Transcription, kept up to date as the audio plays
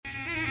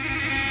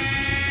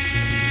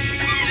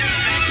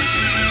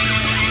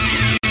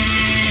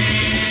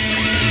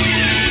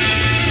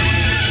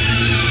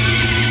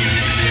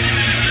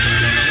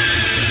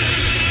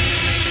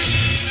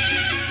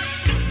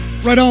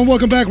Right on.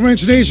 Welcome back,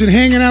 Wrench Nation.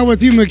 Hanging out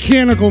with you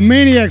mechanical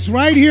maniacs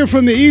right here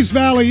from the East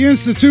Valley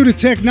Institute of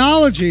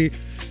Technology.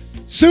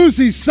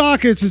 Susie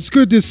Sockets, it's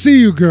good to see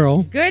you,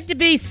 girl. Good to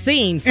be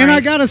seen, Frank. And I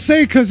got to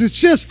say, because it's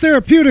just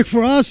therapeutic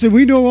for us, and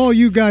we know all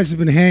you guys have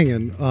been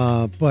hanging,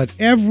 but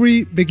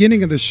every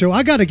beginning of the show,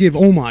 I got to give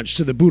homage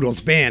to the Boodles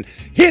Band.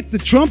 Hit the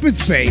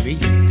trumpets, baby.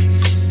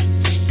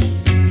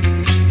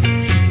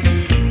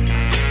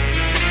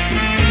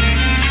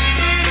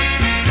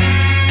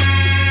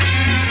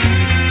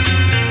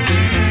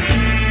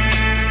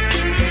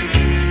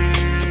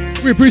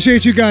 We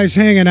appreciate you guys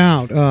hanging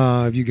out.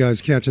 If you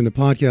guys catching the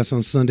podcast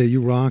on Sunday,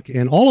 you rock.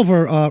 And all of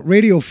our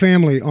radio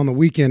family on the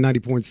weekend,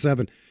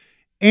 90.7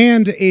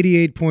 and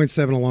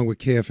 88.7, along with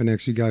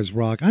KFNX, you guys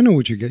rock. I know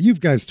what you get. You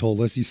guys told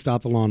us you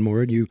stop the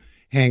lawnmower and you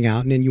hang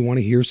out, and then you want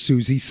to hear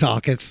Susie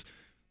Sockets.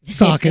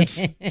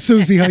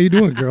 Susie, how you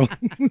doing, girl?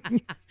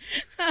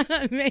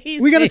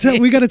 Amazing. We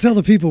gotta tell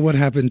the people what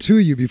happened to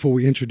you before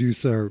we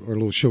introduce our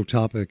little show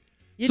topic.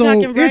 You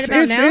talking right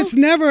about now? It's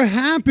never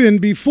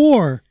happened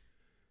before.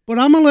 But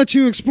I'm going to let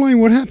you explain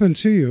what happened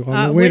to you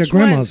on the way to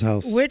Grandma's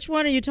house. Which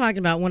one are you talking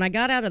about? When I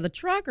got out of the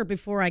truck or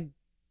before I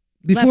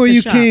Before left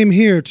you the shop? came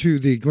here to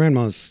the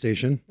Grandma's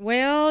station.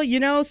 Well,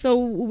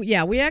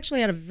 we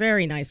actually had a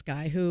very nice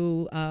guy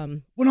who... Well,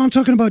 no, I'm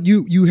talking about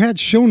you had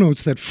show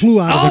notes that flew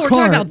out of the car.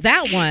 Oh, we're talking about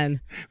that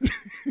one.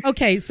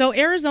 Okay, so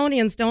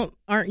Arizonians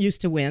aren't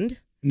used to wind.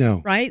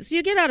 No. Right? So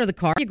you get out of the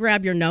car, you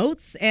grab your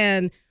notes,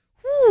 and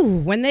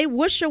when they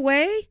whoosh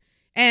away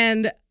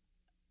and...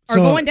 are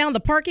going down the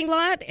parking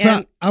lot.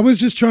 And I was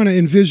just trying to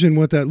envision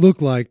what that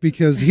looked like,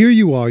 because here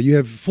you are. You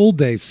have full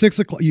day, 6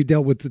 o'clock. You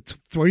dealt with the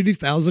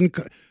 30,000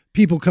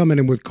 people coming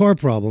in with car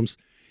problems.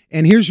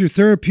 And here's your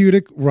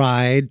therapeutic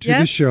ride to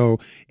the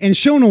show. And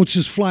show notes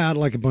just fly out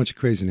like a bunch of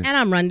craziness. And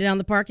I'm running down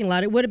the parking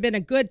lot. It would have been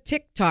a good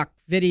TikTok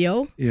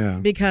video. Yeah.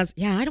 Because,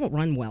 I don't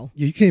run well.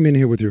 You came in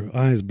here with your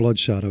eyes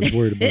bloodshot. I was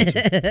worried about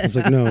you. I was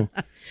like, no.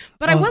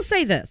 But I will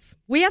say this.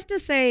 We have to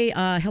say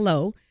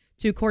hello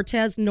to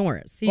Cortez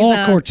Norris. He's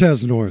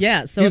Cortez Norris.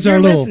 Yeah, so he's if you're our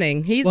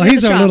listening, he's our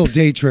shop. little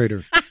day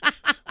trader.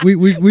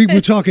 We're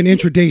talking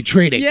intraday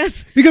trading.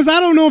 Yes. Because I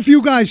don't know if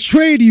you guys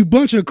trade, you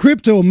bunch of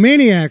crypto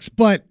maniacs,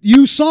 but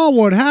you saw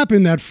what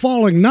happened, that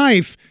falling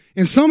knife,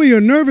 and some of you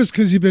are nervous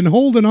because you've been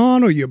holding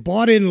on or you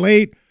bought in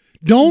late.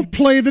 Don't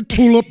play the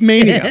tulip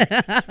mania.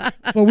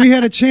 But we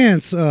had a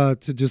chance to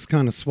just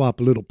kind of swap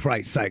a little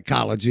price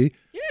psychology.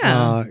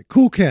 Yeah.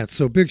 Cool cat.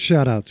 So big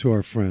shout out to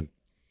our friend.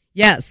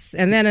 Yes,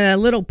 and then a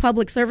little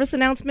public service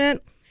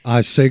announcement.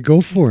 I say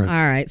go for it.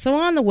 All right, so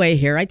on the way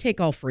here, I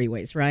take all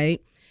freeways, right?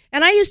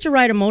 And I used to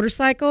ride a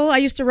motorcycle. I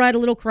used to ride a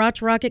little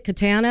crotch rocket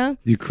Katana.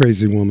 You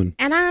crazy woman.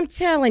 And I'm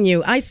telling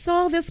you, I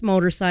saw this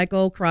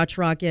motorcycle, crotch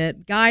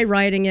rocket, guy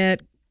riding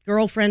it,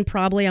 girlfriend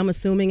probably, I'm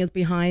assuming, is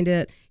behind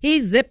it.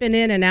 He's zipping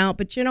in and out,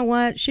 but you know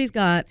what? She's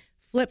got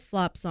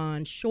flip-flops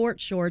on, short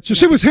shorts. So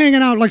she was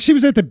hanging out like she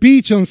was at the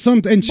beach on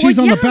and she's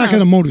on the back of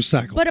the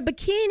motorcycle. But a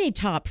bikini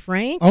top,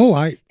 Frank.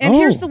 And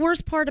here's the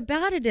worst part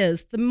about it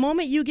is the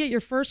moment you get your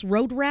first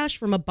road rash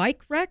from a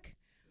bike wreck,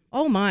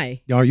 oh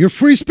my. You're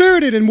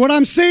free-spirited. And what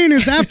I'm saying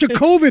is after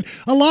COVID,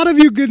 a lot of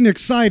you getting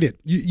excited.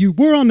 You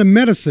were on the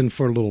medicine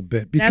for a little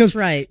bit because that's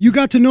right. You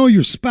got to know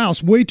your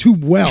spouse way too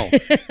well.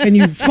 And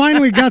you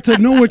finally got to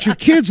know what your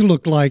kids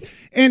look like.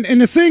 And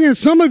the thing is,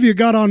 some of you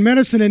got on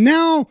medicine and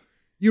now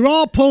you're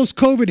all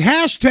post-COVID,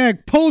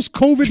 hashtag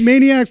post-COVID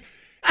maniacs,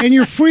 and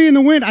you're free in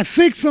the wind. I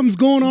think something's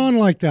going on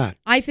like that.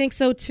 I think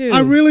so, too. I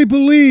really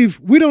believe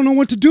we don't know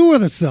what to do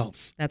with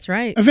ourselves. That's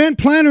right. Event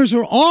planners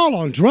are all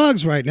on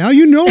drugs right now.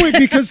 You know it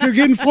because they're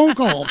getting phone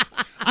calls.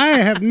 I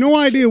have no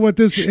idea what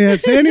this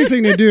has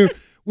anything to do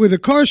with a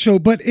car show,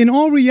 but in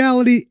all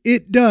reality,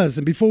 it does.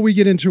 And before we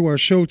get into our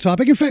show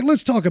topic, in fact,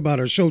 let's talk about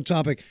our show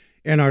topic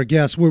and our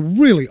guests. We're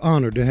really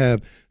honored to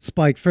have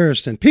Spike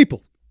Feresten.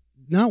 People,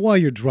 not while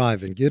you're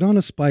driving. Get on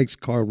a Spike's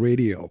car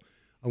radio.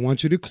 I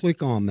want you to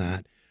click on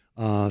that.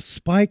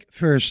 Spike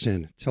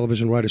Feresten,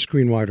 television writer,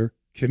 screenwriter,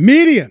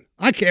 comedian.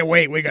 I can't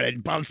wait. We're going to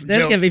bump some jokes.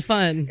 That's going to be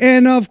fun.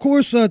 And, of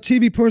course, a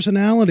TV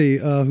personality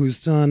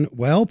who's done,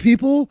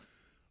 people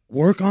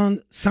work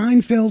on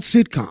Seinfeld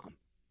sitcom.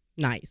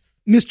 Nice.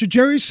 Mr.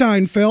 Jerry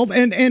Seinfeld.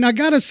 And I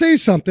got to say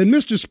something.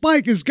 Mr.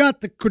 Spike has got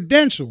the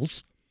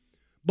credentials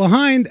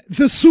behind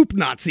the Soup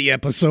Nazi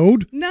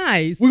episode.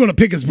 Nice. We're going to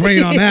pick his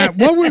brain on that.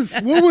 What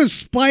was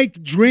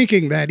Spike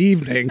drinking that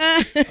evening?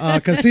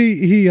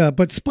 Because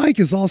but Spike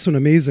is also an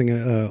amazing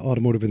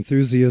automotive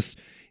enthusiast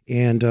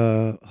and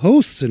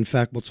hosts. In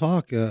fact, we'll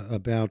talk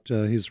about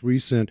his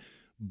recent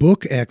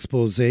book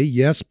expose.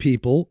 Yes,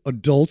 people,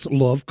 adults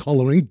love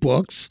coloring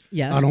books.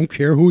 Yes. I don't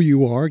care who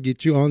you are.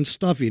 Get you on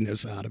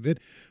stuffiness out of it.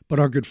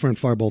 But our good friend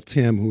Fireball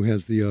Tim, who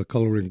has the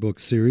coloring book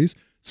series,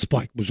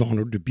 Spike was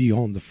honored to be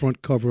on the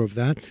front cover of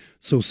that.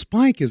 So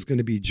Spike is going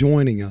to be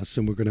joining us,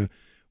 and we're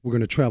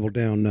gonna travel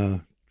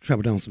down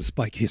some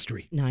Spike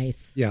history.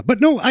 Nice. Yeah, but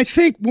no, I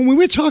think when we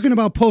were talking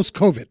about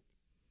post-COVID,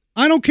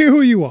 I don't care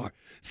who you are.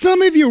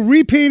 Some of you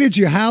repainted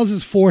your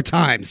houses 4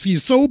 times.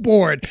 You're so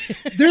bored.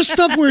 There's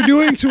stuff we're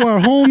doing to our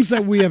homes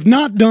that we have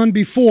not done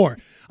before.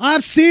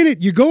 I've seen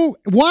it. You go,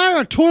 why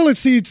are toilet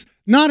seats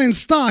not in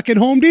stock at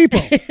Home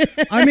Depot?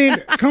 I mean,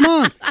 come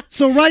on.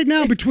 So right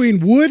now, between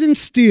wood and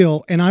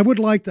steel, and I would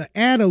like to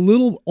add a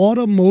little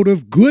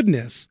automotive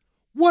goodness,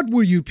 what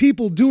were you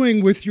people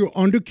doing with your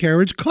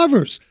undercarriage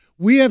covers?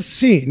 We have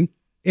seen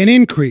an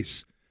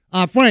increase.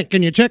 Frank,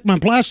 can you check my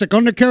plastic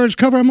undercarriage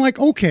cover? I'm like,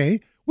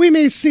 okay. We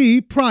may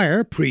see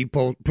pre-COVID,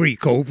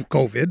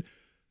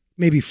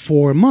 maybe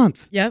 4 a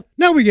month. Yep.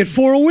 Now we get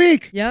 4 a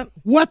week. Yep.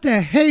 What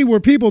the hey were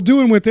people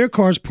doing with their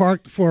cars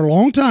parked for a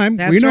long time?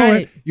 That's we know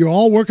right. it. You're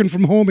all working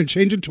from home and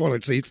changing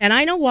toilet seats. And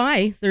I know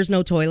why there's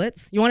no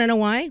toilets. You want to know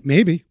why?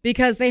 Maybe.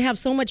 Because they have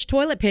so much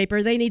toilet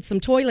paper, they need some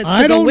toilets to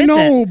I go don't with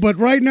know, it. but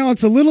right now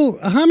it's a little,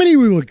 how many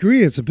will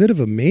agree it's a bit of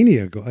a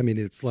mania? I mean,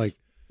 it's like,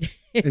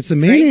 it's a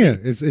mania.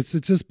 It's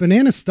just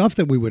banana stuff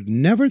that we would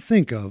never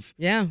think of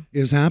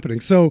is happening.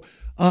 So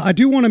I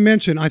do want to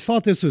mention, I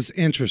thought this was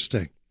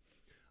interesting.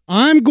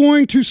 I'm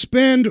going to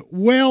spend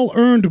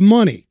well-earned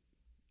money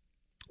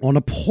on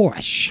a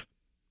Porsche.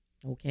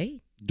 Okay.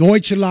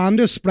 Deutschland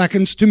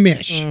sprechens to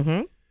mich.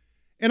 Mm-hmm.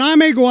 And I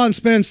may go out and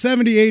spend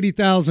 $70,000,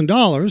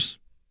 $80,000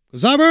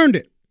 because I've earned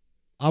it.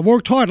 I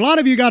worked hard. A lot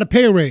of you got a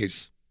pay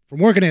raise from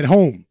working at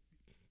home.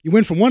 You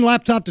went from 1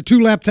 laptop to 2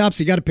 laptops,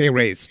 you got a pay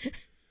raise.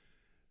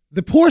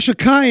 The Porsche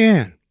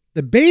Cayenne,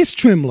 the base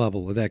trim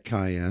level of that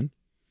Cayenne,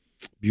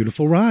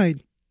 beautiful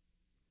ride,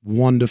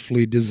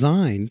 wonderfully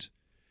designed,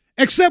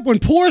 except when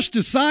Porsche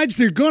decides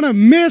they're going to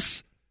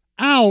miss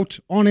out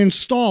on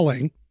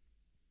installing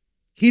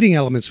heating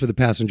elements for the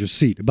passenger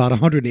seat, about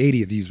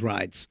 180 of these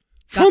rides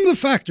from the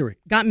factory.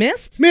 Got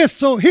missed? Missed.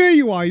 So here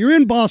you are. You're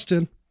in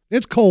Boston.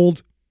 It's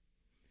cold.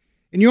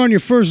 And you're on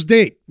your first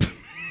date.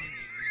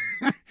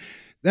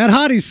 That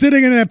hottie's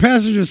sitting in that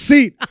passenger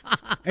seat,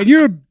 and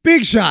you're a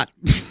big shot.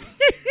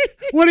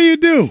 What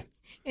do?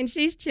 And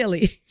she's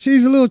chilly.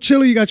 She's a little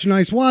chilly. You got your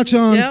nice watch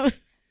on. Yep.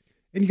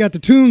 And you got the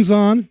tunes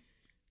on.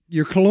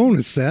 Your cologne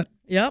is set.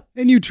 Yep.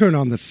 And you turn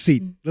on the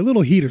seat, the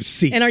little heater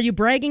seat. And are you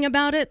bragging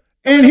about it?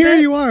 And here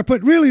you are.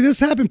 But really, this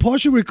happened.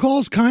 Porsche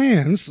recalls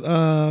Cayennes.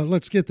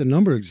 Let's get the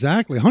number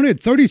exactly.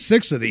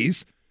 136 of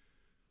these.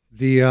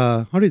 The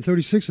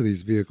 136 of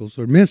these vehicles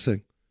are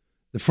missing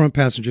the front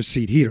passenger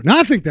seat heater. Now,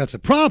 I think that's a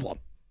problem.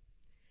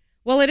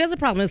 Well, it is a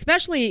problem,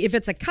 especially if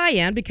it's a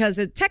Cayenne, because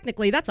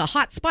technically that's a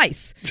hot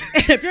spice.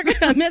 And if you're going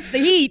to miss the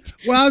heat.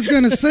 Well, I was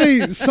going to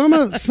say some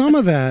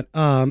of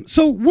that.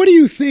 So what do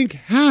you think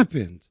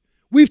happened?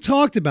 We've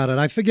talked about it.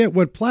 I forget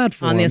what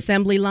platform. On the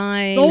assembly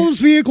line. Those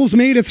vehicles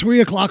made at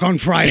 3 o'clock on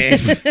Friday.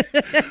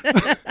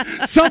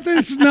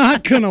 Something's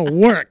not going to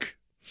work.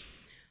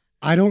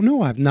 I don't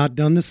know. I've not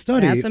done the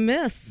study. That's a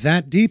miss.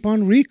 That deep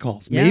on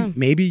recalls. Yeah.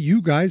 Maybe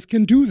you guys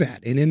can do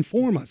that and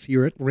inform us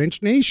here at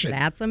Wrench Nation.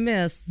 That's a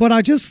miss. But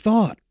I just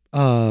thought,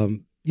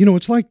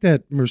 it's like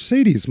that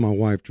Mercedes my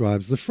wife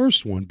drives, the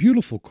first one.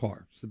 Beautiful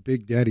car. It's the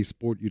Big Daddy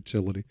sport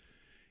utility.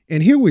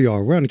 And here we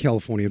are. We're out in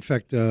California. In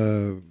fact,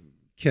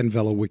 Ken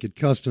Vela, Wicked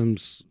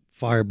Customs,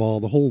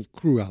 Fireball, the whole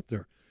crew out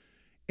there.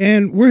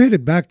 And we're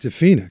headed back to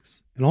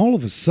Phoenix. And all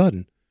of a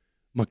sudden,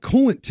 my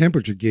coolant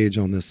temperature gauge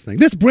on this thing,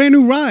 this brand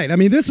new ride. I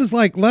mean, this is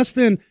like less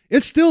than,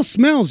 it still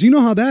smells. You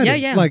know how that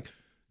is. Yeah. Like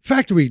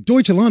factory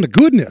Deutschland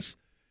goodness.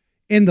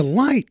 And the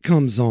light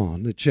comes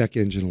on, the check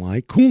engine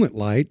light, coolant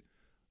light.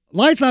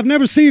 Lights I've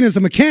never seen as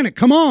a mechanic.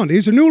 Come on,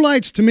 these are new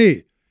lights to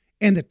me.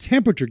 And the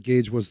temperature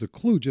gauge was the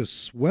clue,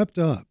 just swept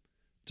up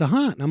to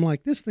hot. And I'm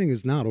like, this thing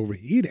is not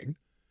overheating.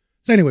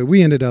 So anyway,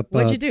 we ended up.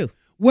 What'd you do?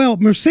 Well,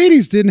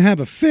 Mercedes didn't have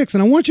a fix.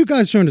 And I want you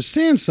guys to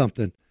understand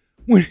something.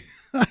 When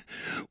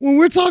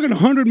we're talking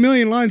 100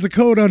 million lines of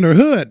code under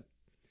hood,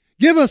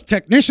 give us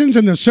technicians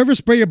and the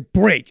service bay a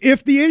break.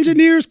 If the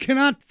engineers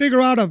cannot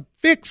figure out a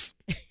fix,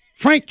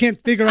 Frank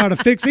can't figure out a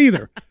fix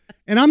either.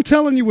 And I'm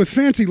telling you, with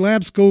fancy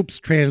lab scopes,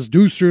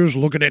 transducers,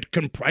 looking at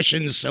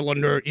compression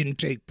cylinder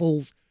intake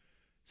pulls,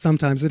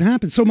 sometimes it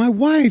happens. So my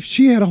wife,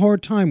 she had a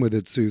hard time with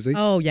it, Susie.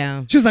 Oh,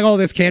 yeah. She's like, oh,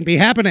 this can't be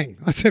happening.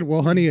 I said,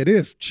 well, honey, it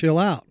is. Chill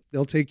out.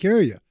 They'll take care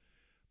of you.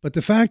 But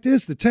the fact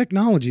is, the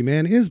technology,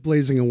 man, is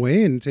blazing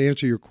away. And to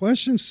answer your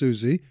question,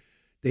 Susie,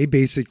 they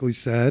basically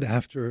said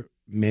after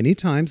many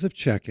times of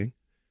checking,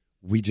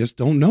 we just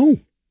don't know.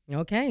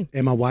 Okay.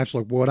 And my wife's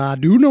like, what I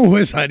do know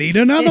is I need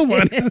another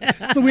one.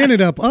 So we ended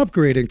up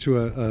upgrading to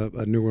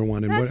a newer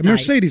one. And That's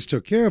Mercedes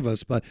took care of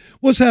us. But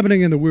what's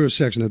happening in the weird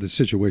section of the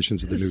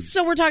situations of the news?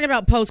 So we're talking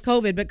about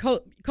post-COVID, but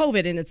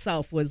COVID in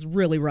itself was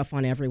really rough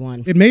on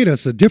everyone. It made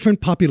us a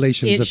different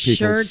populations of people. It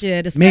sure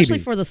did, especially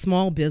for the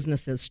small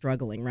businesses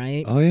struggling,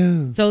 right? Oh,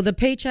 yeah. So the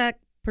Paycheck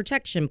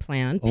Protection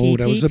Plan, PPP. Oh,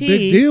 that was a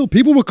big deal.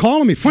 People were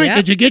calling me, Frank,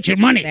 did you get your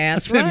money?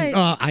 That's I said,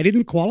 right. I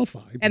didn't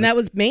qualify. And that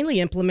was mainly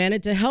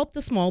implemented to help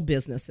the small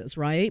businesses,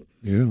 right?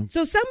 Yeah.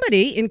 So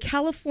somebody in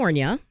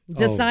California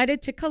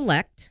decided to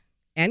collect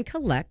and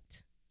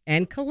collect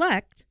and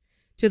collect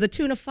to the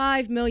tune of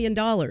 $5 million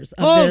of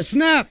this.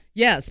 Snap.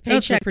 Yes,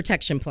 Paycheck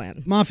Protection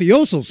Plan.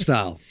 Mafioso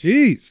style.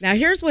 Jeez. Now,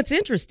 here's what's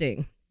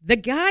interesting. The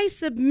guy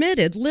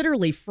submitted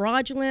literally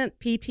fraudulent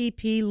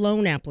PPP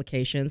loan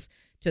applications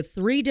to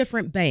 3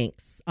 different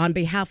banks on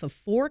behalf of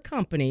 4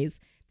 companies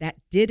that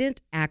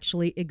didn't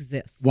actually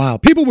exist. Wow.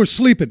 People were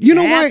sleeping. You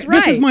know why? That's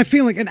This is right. my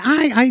feeling. And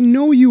I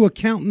know you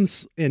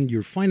accountants and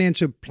your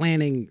financial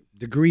planning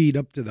degreed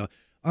up to the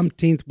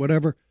umpteenth,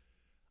 whatever.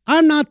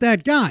 I'm not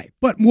that guy.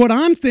 But what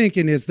I'm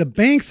thinking is the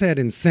banks had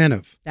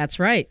incentive. That's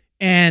right.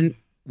 And,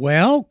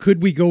 well,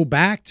 could we go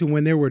back to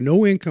when there were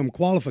no income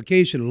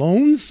qualification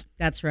loans?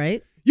 That's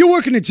right. You're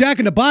working at Jack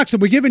in the Box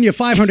and we're giving you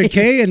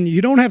 $500K and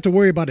you don't have to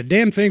worry about a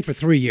damn thing for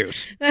 3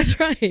 years. That's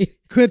right.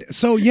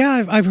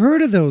 I've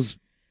heard of those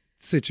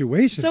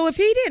situations. So if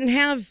he didn't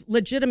have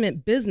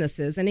legitimate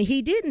businesses and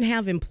he didn't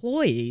have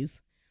employees,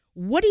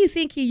 what do you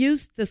think he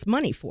used this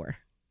money for?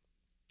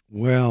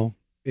 Well,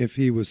 if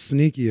he was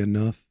sneaky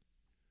enough,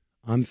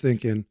 I'm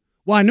thinking,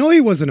 well, I know he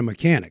wasn't a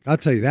mechanic. I'll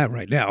tell you that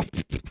right now.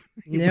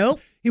 Nope.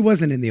 He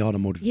wasn't in the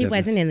automotive He business.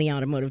 wasn't in the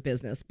automotive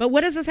business. But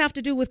what does this have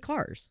to do with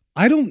cars?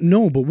 I don't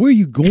know, but where are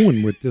you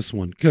going with this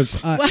one? Because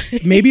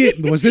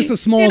was this a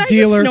small Did I just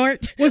dealer?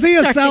 snort? Was he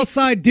a Sorry. South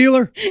Side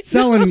dealer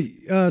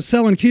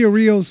selling Kia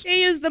Rios?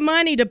 He used the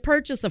money to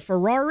purchase a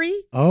Ferrari,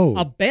 Oh,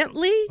 a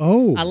Bentley,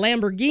 Oh. a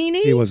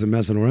Lamborghini, he wasn't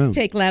messing around.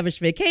 take lavish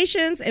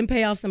vacations, and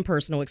pay off some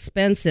personal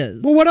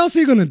expenses. Well, what else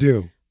are you going to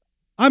do?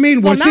 I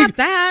mean, Well, what's not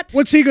that.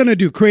 What's he going to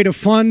do? Create a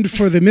fund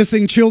for the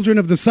missing children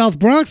of the South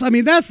Bronx? I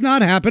mean, that's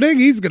not happening.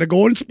 He's going to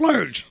go and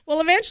splurge. Well,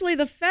 eventually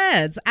the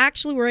feds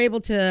actually were able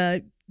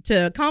to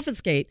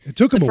confiscate It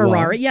took the them a while.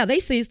 Ferrari. Yeah,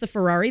 they seized the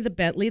Ferrari, the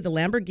Bentley, the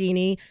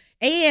Lamborghini,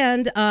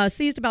 and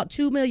seized about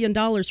 $2 million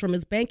from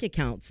his bank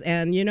accounts.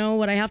 And you know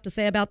what I have to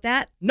say about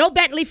that? No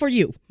Bentley for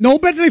you. No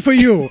Bentley for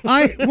you.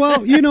 You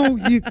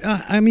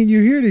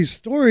hear these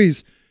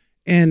stories,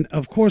 and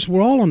of course,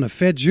 we're all on the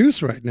Fed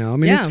juice right now. I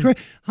mean, Yeah. it's crazy.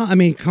 I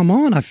mean, come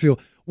on. I feel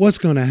what's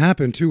going to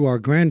happen to our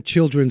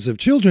grandchildren's of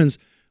children's.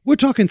 We're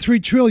talking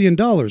 $3 trillion.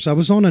 I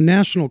was on a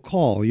national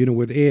call,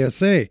 with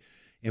ASA,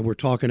 and we're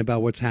talking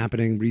about what's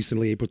happening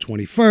recently, April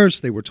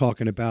 21st. They were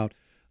talking about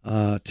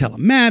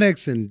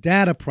telematics and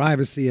data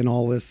privacy and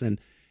all this,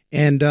 and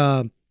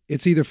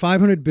it's either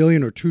 $500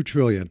 billion or $2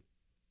 trillion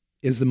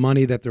is the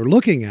money that they're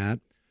looking at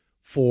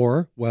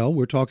for. Well,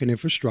 we're talking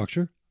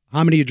infrastructure.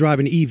 How many of you drive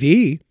an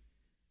EV?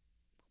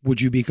 Would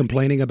you be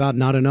complaining about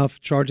not enough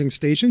charging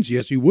stations?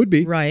 Yes, you would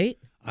be. Right.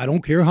 I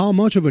don't care how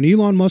much of an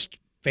Elon Musk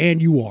fan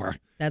you are.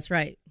 That's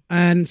right.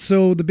 And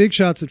so the big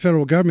shots at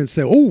federal government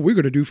say, oh, we're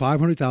going to do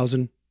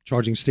 500,000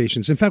 charging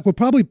stations. In fact, we'll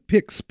probably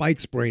pick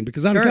Spike's brain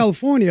because out in Sure.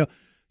 California,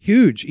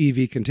 huge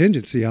EV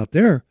contingency out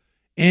there.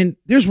 And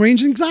there's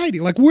range anxiety.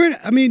 Like,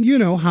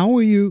 how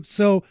are you?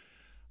 So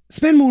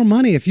spend more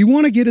money. If you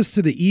want to get us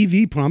to the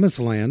EV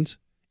promised land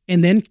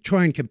and then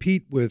try and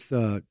compete with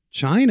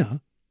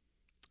China,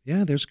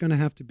 yeah, there's going to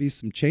have to be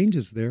some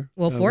changes there.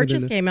 Well, Ford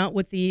just came out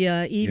with the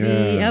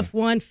EV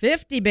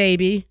F-150,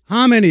 baby.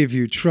 How many of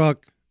you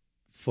truck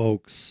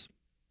folks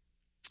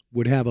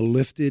would have a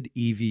lifted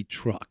EV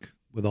truck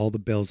with all the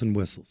bells and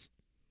whistles?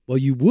 Well,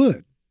 you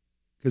would,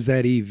 because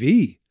that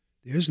EV,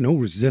 there's no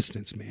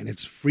resistance, man.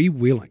 It's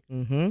freewheeling.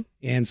 Mm-hmm.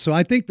 And so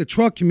I think the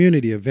truck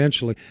community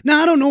eventually.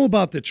 Now, I don't know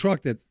about the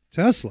truck that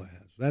Tesla has,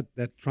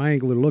 that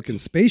triangular looking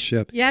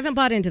spaceship. You haven't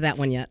bought into that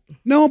one yet.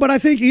 No, but I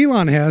think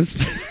Elon has.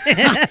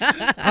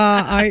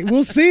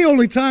 We'll see.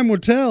 Only time will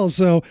tell.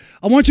 So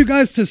I want you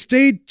guys to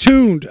stay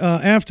tuned.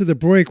 After the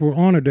break, we're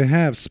honored to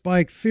have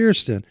Spike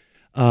Fierstein.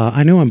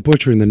 I know I'm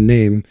butchering the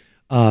name.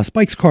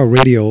 Spike's Car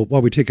Radio.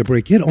 While we take a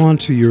break, get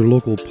onto your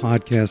local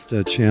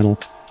podcast channel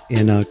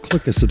and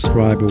click a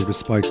subscribe over to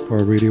Spike's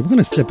Car Radio. We're going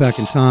to step back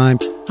in time.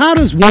 How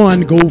does one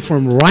go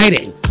from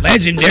writing,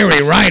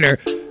 legendary writer,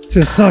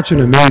 to such an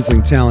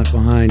amazing talent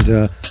behind,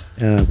 just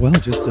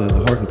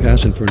the heart and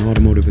passion for an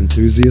automotive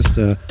enthusiast,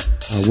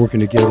 working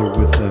together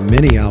with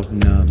many out in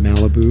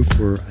Malibu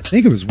for, I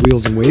think it was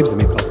Wheels and Waves. They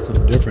may call it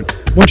something different.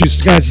 I want you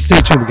guys to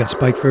stay tuned. We got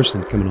Spike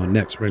Fierstein coming on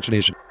next, Wrench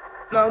Nation.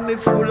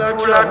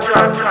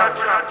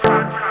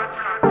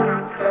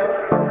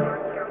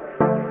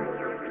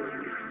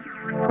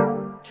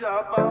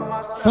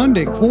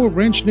 Funding for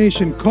Wrench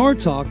Nation Car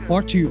Talk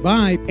brought to you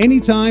by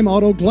Anytime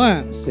Auto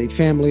Glass, a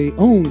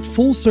family-owned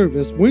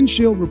full-service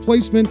windshield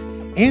replacement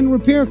and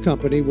repair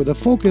company with a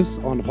focus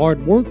on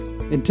hard work,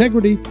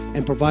 integrity,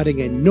 and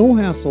providing a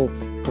no-hassle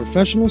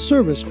professional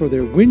service for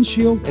their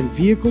windshield and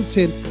vehicle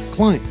tint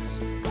clients.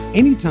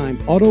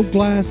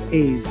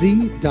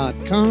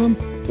 AnytimeAutoGlassAZ.com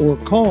or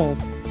call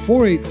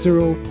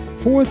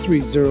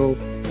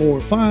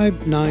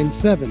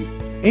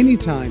 480-430-4597.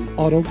 Anytime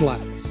Auto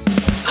Glass.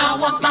 I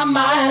want my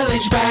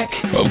mileage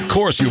back. Of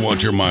course you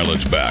want your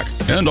mileage back.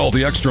 And all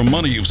the extra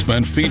money you've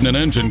spent feeding an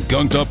engine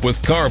gunked up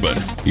with carbon.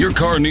 Your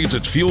car needs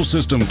its fuel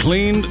system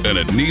cleaned, and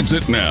it needs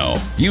it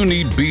now. You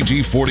need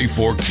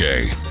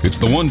BG44K. It's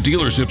the one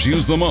dealerships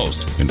use the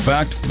most. In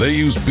fact, they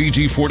use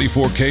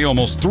BG44K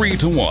almost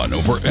 3-to-1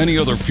 over any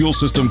other fuel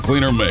system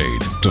cleaner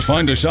made. To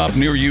find a shop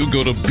near you,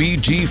 go to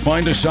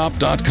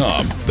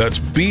bgfindashop.com. That's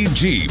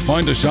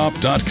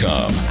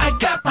bgfindashop.com. I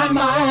got my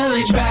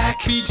mileage back.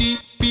 BG.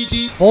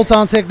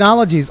 Bolt-On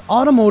Technologies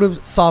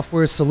Automotive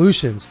Software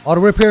Solutions.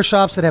 Auto repair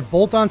shops that have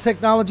Bolt-On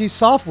Technology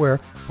software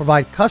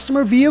provide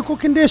customer vehicle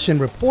condition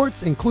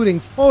reports, including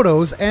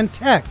photos and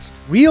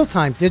text,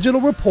 real-time digital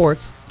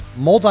reports,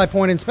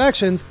 multi-point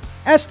inspections,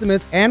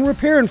 estimates, and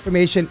repair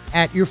information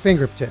at your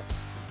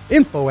fingertips.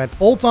 Info at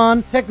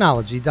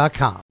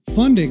boltontechnology.com.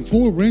 Funding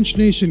for Wrench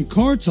Nation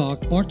Car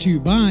Talk brought to you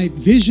by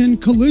Vision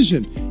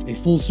Collision, a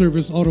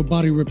full-service auto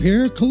body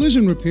repair,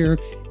 collision repair,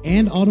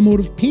 and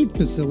automotive paint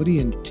facility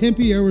in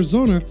Tempe,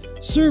 Arizona,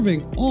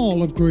 serving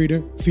all of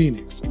Greater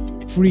Phoenix.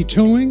 Free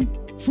towing,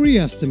 free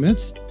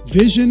estimates,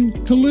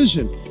 Vision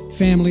Collision,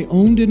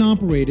 family-owned and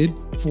operated,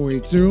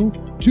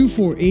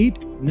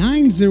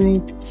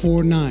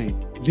 480-248-9049.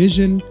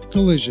 Vision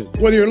Collision.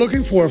 Whether you're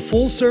looking for a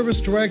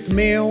full-service direct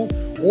mail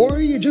or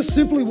you just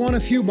simply want a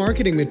few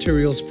marketing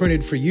materials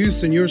printed for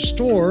use in your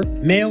store,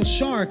 Mail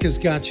Shark has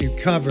got you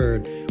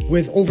covered.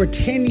 With over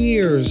 10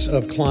 years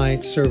of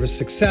client service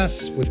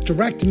success with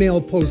direct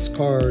mail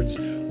postcards,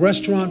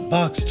 restaurant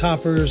box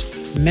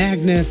toppers,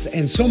 magnets,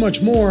 and so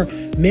much more,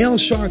 Mail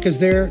Shark is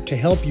there to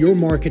help your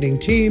marketing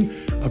team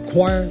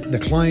acquire the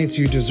clients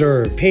you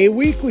deserve. Pay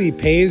weekly,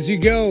 pay as you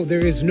go.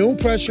 There is no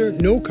pressure,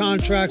 no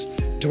contracts,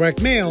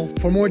 direct mail.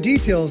 For more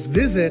details,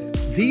 visit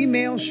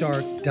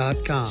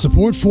themailshark.com.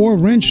 Support for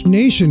Wrench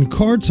Nation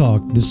Car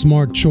Talk, the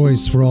smart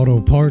choice for auto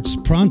parts.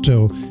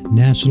 Pronto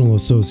National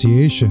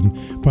Association.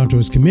 Pronto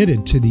is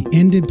committed to the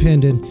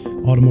independent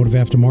automotive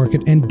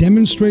aftermarket and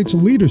demonstrates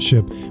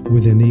leadership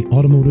within the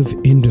automotive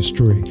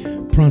industry.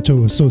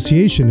 Pronto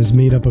Association is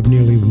made up of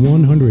nearly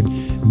 100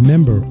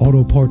 member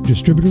auto part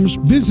distributors.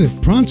 Visit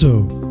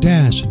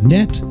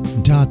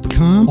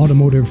pronto-net.com.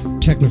 Automotive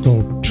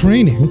technical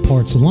training,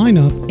 parts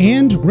lineup,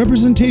 and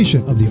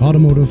representation of the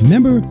automotive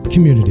member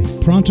community.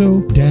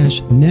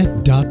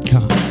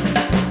 Pronto-net.com.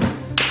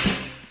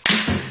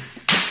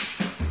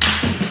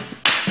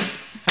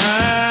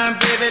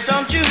 Baby,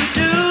 don't you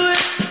do it.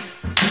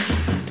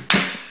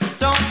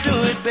 Don't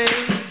do it,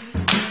 baby.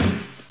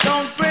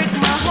 Don't break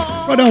my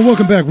heart. Right now,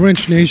 welcome back,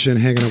 Wrench Nation,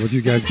 hanging out with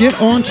you guys. Get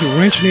on to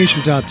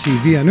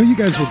wrenchnation.tv. I know you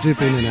guys will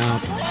dip in and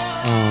out.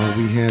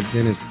 We had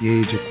Dennis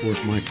Gage, of course,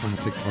 My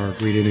Classic Car,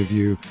 great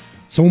interview.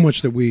 So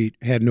much that we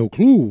had no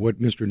clue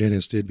what Mr.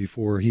 Dennis did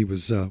before he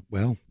was,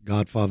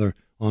 Godfather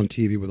on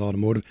TV with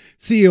automotive.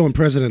 CEO and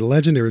president of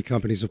legendary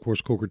companies, of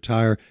course, Coker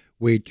Tire,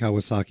 Wade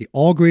Kawasaki.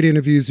 All great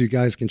interviews. You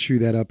guys can chew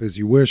that up as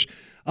you wish.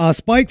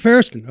 Spike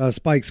Ferriston,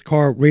 Spike's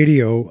Car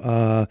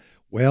Radio,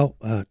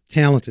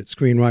 talented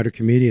screenwriter,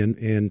 comedian,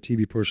 and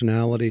TV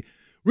personality.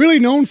 Really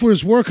known for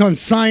his work on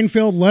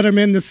Seinfeld,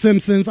 Letterman, The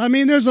Simpsons. I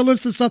mean, there's a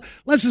list of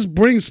stuff. Let's just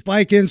bring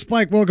Spike in.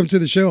 Spike, welcome to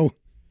the show.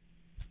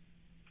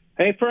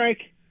 Hey, Frank.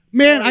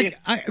 Man,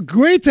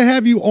 great to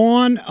have you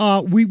on.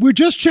 We're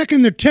just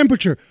checking the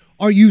temperature.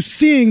 Are you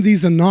seeing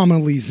these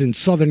anomalies in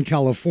Southern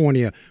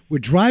California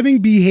with driving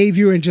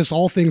behavior and just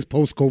all things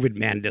post-COVID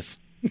madness?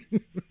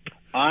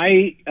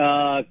 I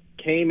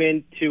came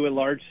into a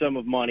large sum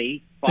of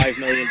money, $5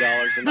 million.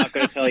 I'm not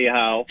going to tell you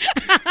how.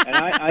 And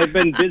I've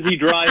been busy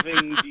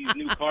driving these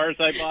new cars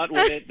I bought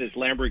with it, this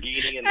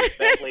Lamborghini and this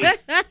Bentley.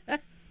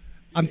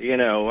 I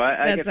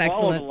get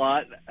followed a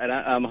lot, and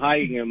I'm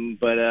hiding them,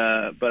 but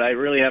I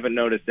really haven't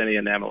noticed any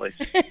anomalies.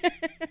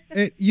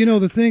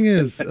 The thing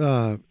is,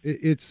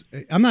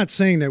 I'm not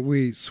saying that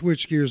we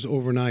switch gears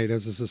overnight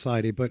as a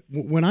society, but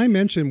when I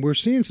mentioned we're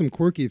seeing some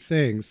quirky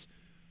things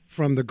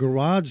from the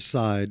garage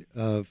side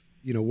of,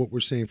 what we're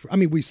seeing.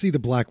 We see the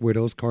Black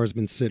Widows. Car's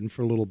been sitting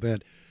for a little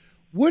bit.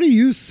 What are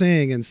you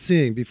saying and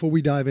seeing before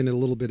we dive into a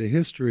little bit of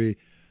history?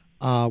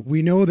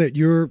 We know that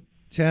you're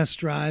test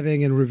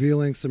driving and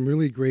revealing some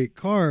really great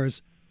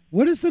cars.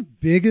 What is the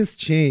biggest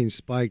change,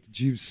 Spike, that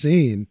you've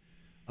seen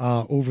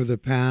over the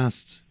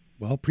past,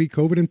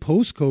 pre-COVID and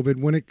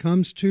post-COVID when it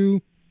comes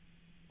to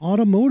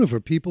automotive? Are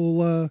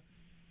people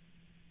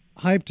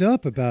hyped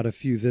up about a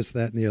few this,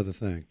 that, and the other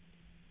thing?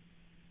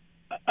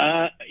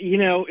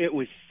 It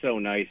was so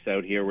nice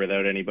out here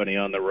without anybody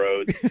on the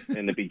road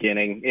in the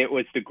beginning. That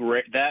was the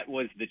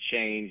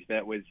change.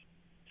 That was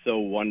so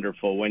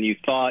wonderful. When you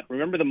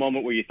remember the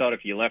moment where you thought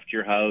if you left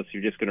your house,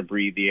 you're just going to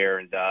breathe the air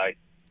and die.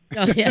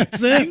 Oh, yeah.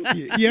 That's it.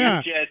 You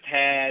just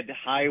had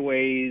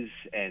highways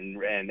and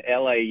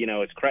LA,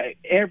 it's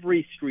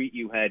every street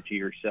you had to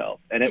yourself.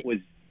 And it was,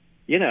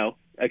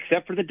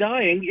 except for the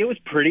dying, it was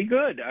pretty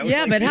good.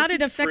 But how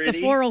did it affect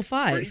the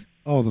 405?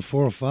 Oh, the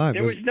 405.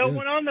 There was no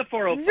one on the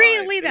 405.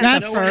 Really?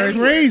 That's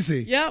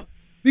crazy. Yep.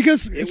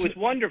 Because it was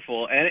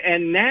wonderful.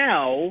 And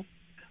now,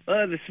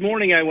 this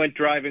morning I went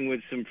driving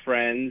with some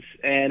friends,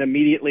 and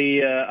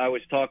immediately I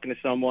was talking to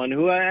someone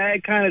who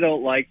I kind of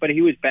don't like, but he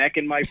was back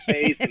in my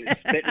face, and his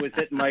spit was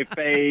hitting my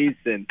face,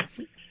 and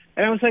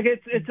I was like,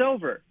 it's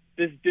over.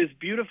 This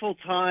beautiful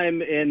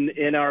time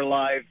in our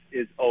lives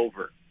is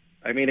over.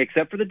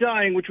 Except for the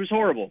dying, which was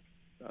horrible.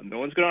 No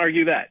one's going to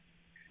argue that.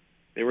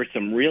 There were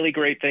some really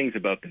great things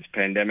about this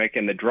pandemic,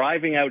 and the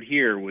driving out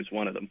here was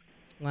one of them.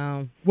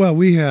 Wow. Well,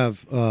 we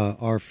have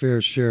our fair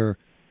share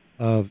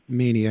of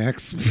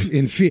maniacs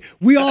in fear.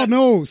 We all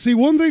know. See,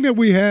 one thing that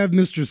we have,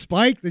 Mr.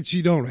 Spike, that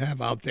you don't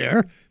have out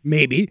there,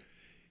 maybe,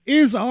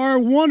 is our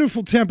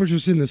wonderful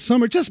temperatures in the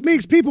summer. It just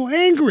makes people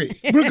angry.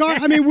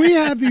 We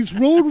have these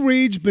road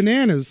rage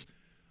bananas,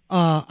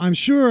 I'm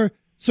sure.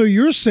 So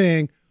you're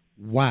saying,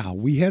 wow,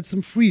 we had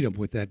some freedom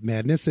with that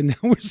madness, and now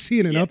we're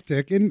seeing an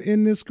uptick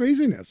in this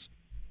craziness.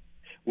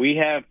 We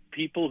have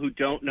people who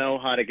don't know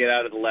how to get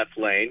out of the left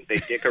lane. They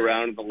dick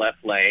around in the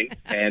left lane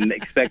and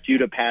expect you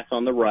to pass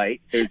on the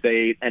right. There's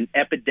an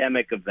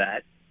epidemic of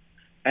that.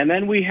 And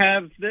then we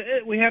have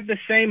the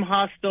same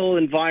hostile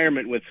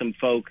environment with some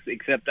folks,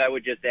 except I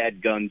would just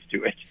add guns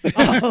to it.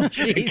 Oh,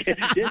 jeez.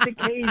 Just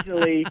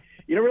occasionally,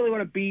 you don't really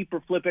want to beep or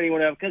flip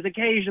anyone up, because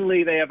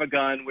occasionally they have a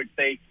gun, which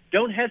they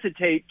don't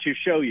hesitate to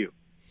show you.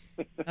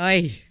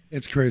 Aye.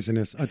 It's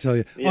craziness, I tell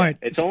you. Yeah, All right,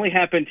 it's only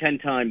happened 10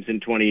 times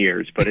in 20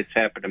 years, but it's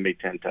happened to me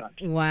 10 times.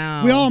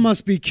 Wow. we all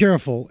must be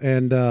careful,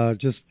 and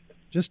just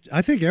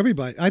I think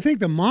everybody. I think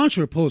the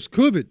mantra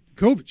post-COVID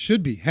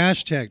should be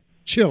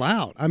 #chill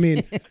out. I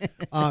mean,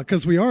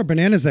 because we are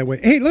bananas that way.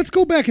 Hey, let's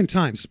go back in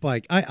time,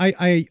 Spike.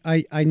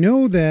 I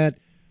know that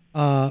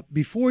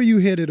before you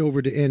headed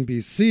over to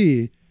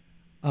NBC,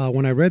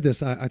 when I read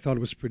this, I thought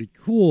it was pretty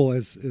cool.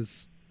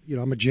 As you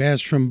know, I'm a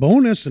jazz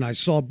trombonist, and I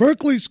saw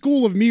Berklee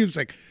School of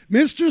Music.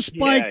 Mr.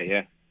 Spike,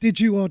 Yeah. did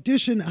you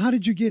audition? How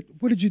did you get?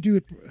 What did you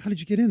do? How did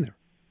you get in there?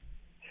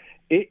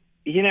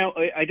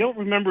 I don't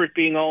remember it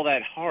being all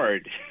that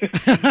hard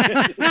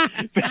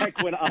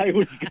back when I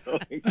was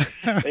going.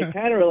 They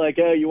kind of were like,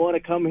 "Oh, you want to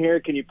come here?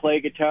 Can you play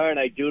guitar?" And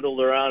I doodled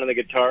around on the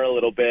guitar a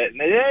little bit.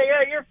 And they,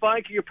 yeah, you're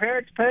fine. Can your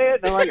parents pay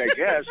it? And I'm like, I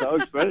guess. I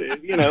was,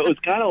 it was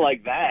kind of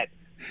like that.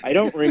 I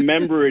don't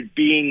remember it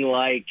being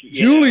like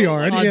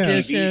Juilliard, like a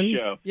audition. TV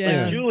show.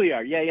 Yeah. Like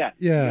Juilliard,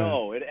 yeah.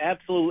 No, it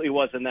absolutely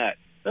wasn't that.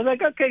 I was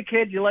like, okay,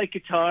 kid, you like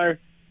guitar?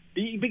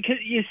 Because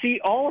you see,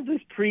 all of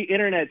this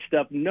pre-internet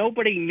stuff,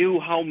 nobody knew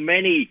how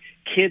many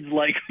kids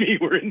like me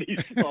were in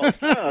these small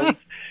towns,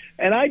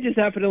 and I just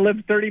happened to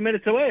live 30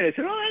 minutes away. And I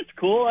said, "Oh, that's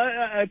cool.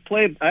 I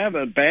have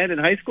a band in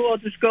high school. I'll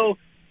just go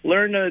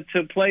learn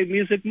to play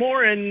music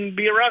more and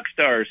be a rock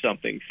star or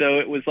something." So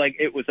it was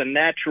a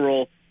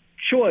natural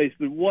choice,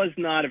 but was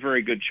not a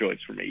very good choice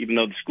for me, even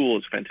though the school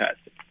is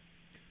fantastic.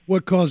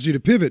 What caused you to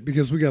pivot?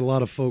 Because we got a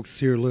lot of folks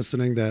here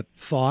listening that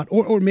thought,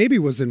 or maybe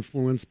was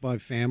influenced by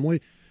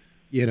family.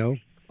 You know,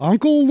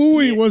 Uncle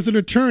Louie was an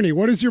attorney.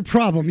 What is your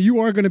problem? You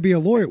are going to be a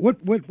lawyer.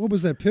 What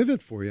was that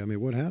pivot for you? I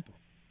mean, what happened?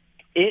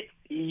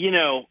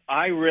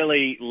 I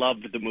really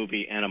loved the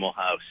movie Animal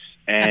House,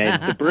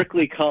 and the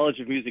Berklee College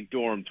of Music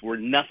dorms were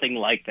nothing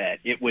like that.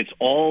 It was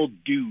all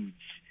dudes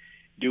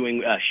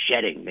doing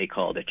shedding, they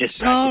called it. Just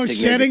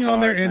shedding on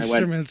their guitars.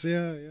 instruments.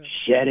 Yeah.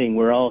 Shedding.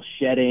 We're all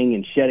shedding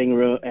and shedding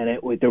room, and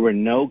there were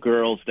no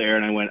girls there.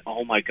 And I went,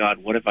 oh my God,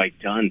 what have I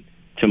done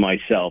to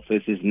myself?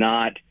 This is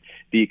not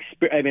the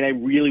experience. I mean, I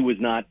really was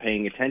not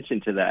paying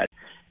attention to that.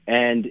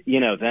 And,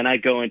 then I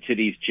go into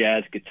these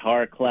jazz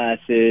guitar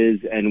classes,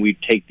 and we'd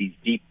take these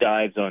deep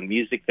dives on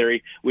music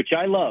theory, which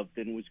I loved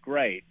and was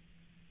great.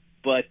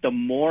 But the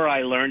more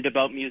I learned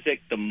about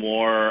music, the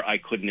more I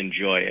couldn't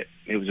enjoy it.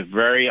 It was a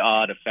very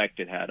odd effect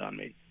it had on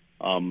me.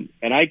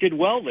 And I did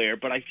well there,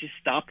 but I just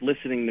stopped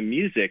listening to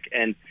music.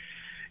 And,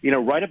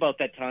 right about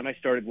that time, I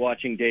started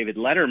watching David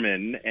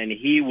Letterman, and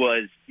he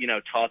was,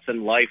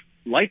 tossing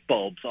light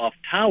bulbs off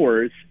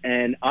towers,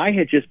 and I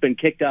had just been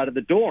kicked out of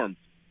the dorm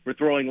for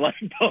throwing light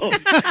bulbs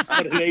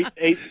out an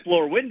eighth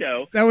floor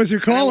window. That was your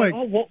calling.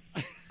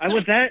 I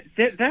was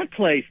that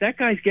place. That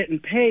guy's getting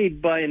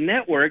paid by a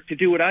network to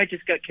do what I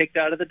just got kicked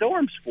out of the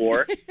dorms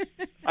for.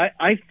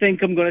 I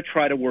think I'm going to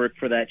try to work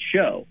for that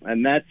show,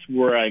 and that's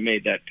where I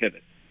made that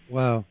pivot.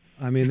 Wow.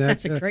 I mean,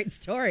 that's a great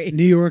story.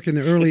 New York in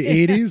the early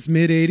 80s,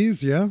 mid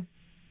 80s, yeah?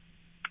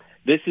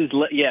 This is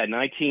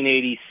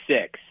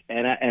 1986,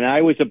 and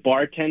I was a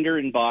bartender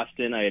in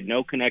Boston. I had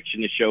no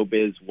connection to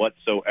showbiz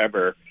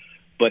whatsoever,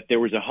 but there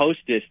was a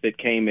hostess that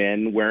came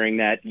in wearing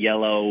that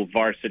yellow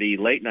varsity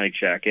late night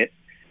jacket,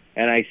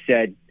 and I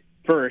said,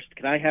 "First,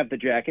 can I have the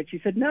jacket?" She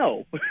said,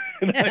 "No."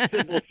 And I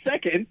said, "Well,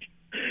 second,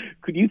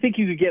 could you think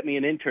you could get me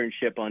an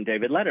internship on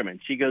David Letterman?"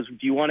 She goes,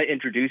 "Do you want to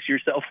introduce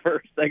yourself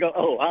first?" I go,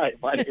 "Oh, hi,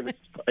 my name is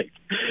Spike."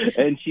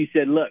 And she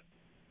said, "Look,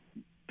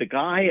 the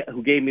guy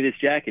who gave me this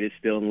jacket is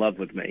still in love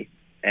with me,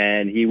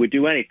 and he would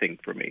do anything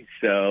for me.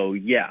 So,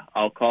 yeah,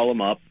 I'll call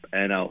him up,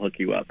 and I'll hook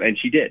you up." And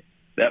she did.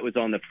 That was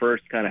on the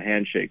first kind of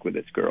handshake with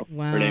this girl.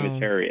 Wow. Her name is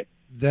Harriet.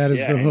 That is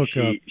the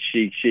hookup.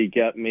 She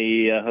got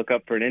me a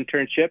hookup for an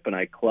internship, and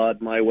I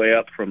clawed my way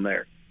up from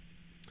there.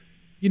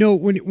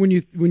 When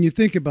you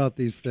think about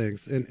these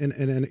things,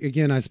 and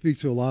again, I speak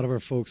to a lot of our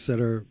folks that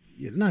are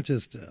not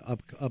just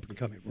up and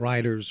coming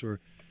writers or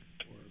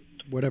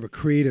whatever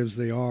creatives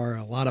they are.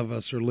 A lot of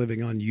us are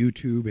living on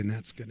YouTube, and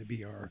that's going to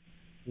be our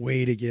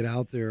way to get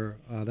out there.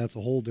 That's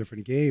a whole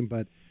different game.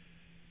 But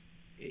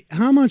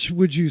how much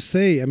would you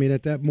say? I mean,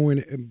 at that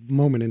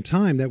moment in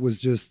time, that was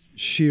just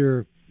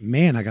sheer,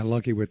 man, I got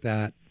lucky with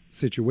that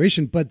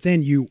situation. But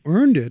then you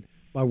earned it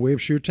by way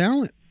of sheer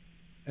talent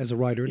as a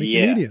writer and a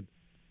comedian.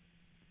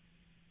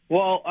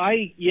 Well,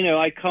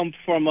 I come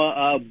from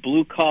a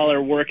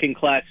blue-collar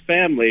working-class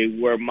family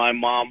where my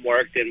mom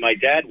worked and my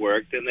dad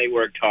worked, and they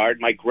worked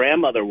hard. My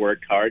grandmother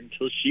worked hard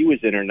until she was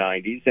in her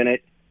 90s, and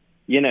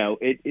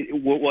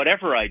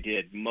whatever I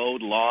did,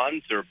 mowed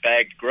lawns or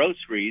bagged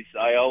groceries,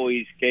 I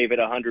always gave it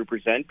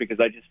 100% because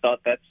I just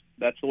thought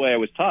that's the way I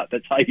was taught.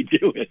 That's how you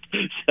do it.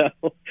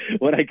 So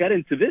when I got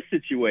into this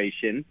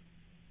situation,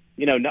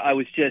 I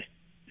was just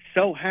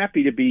so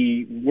happy to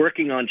be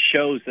working on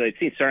shows that I'd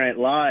seen, Saturday Night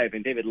Live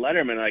and David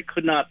Letterman, and I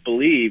could not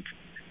believe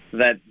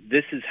that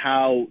this is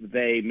how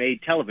they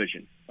made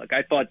television. Like,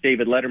 I thought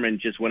David Letterman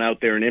just went out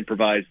there and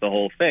improvised the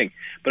whole thing.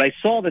 But I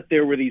saw that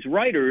there were these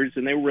writers,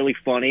 and they were really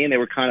funny, and they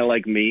were kind of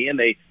like me, and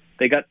they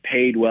got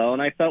paid well.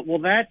 And I thought,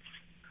 well,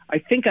 I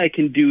think I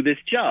can do this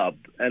job.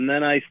 And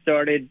then I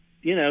started,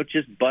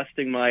 just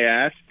busting my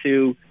ass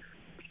to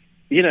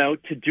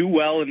do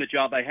well in the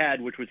job I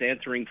had, which was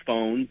answering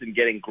phones and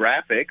getting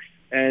graphics,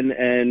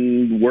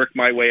 and work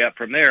my way up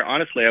from there.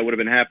 Honestly, I would have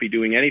been happy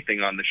doing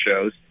anything on the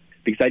shows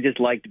because I just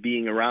liked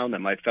being around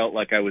them. I felt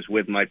like I was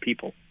with my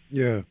people.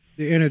 Yeah,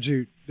 the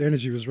energy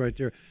was right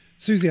there.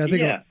 Susie, I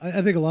think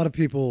a lot of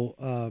people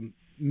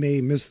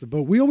may miss the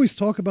boat. We always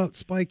talk about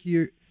Spike.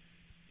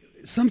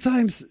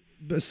 Sometimes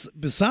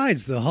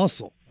besides the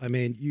hustle, I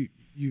mean,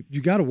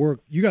 you got to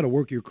work. You got to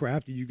work your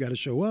craft. You got to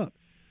show up.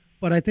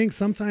 But I think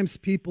sometimes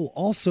people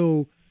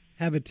also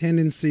have a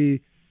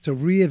tendency to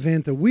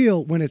reinvent the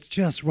wheel when it's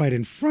just right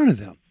in front of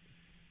them.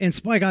 And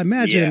Spike, I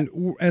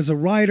imagine as a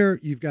writer,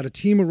 you've got a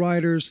team of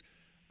writers.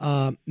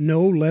 No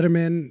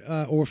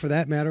Letterman, or for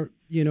that matter,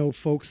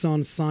 folks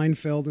on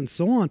Seinfeld and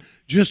so on,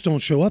 just don't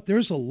show up.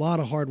 There's a lot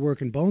of hard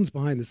work and bones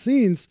behind the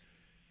scenes.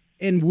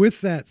 And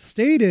with that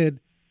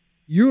stated,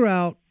 you're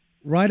out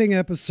writing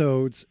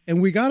episodes,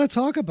 and we got to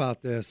talk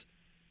about this.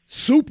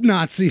 Soup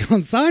Nazi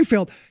on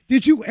Seinfeld.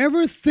 Did you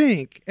ever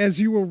think, as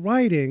you were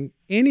writing,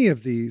 any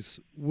of these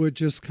would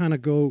just kind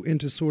of go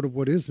into sort of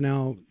what is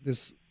now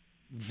this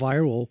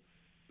viral?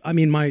 I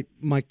mean, my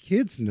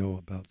kids know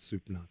about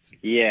Soup Nazi.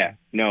 Yeah,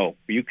 no,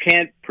 you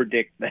can't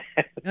predict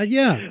that.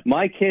 Yeah,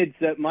 my kids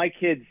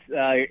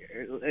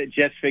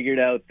just figured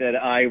out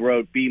that I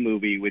wrote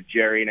B-Movie with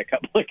Jerry and a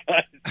couple of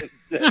guys.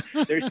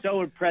 They're so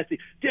impressive.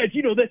 Dad,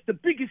 that's the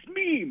biggest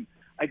meme.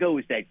 I go,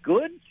 is that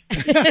good?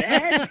 Is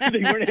that? They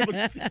weren't able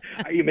to,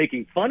 are you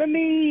making fun of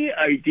me?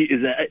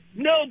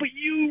 No, but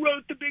you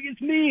wrote the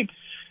biggest meme.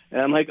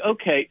 And I'm like,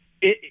 okay.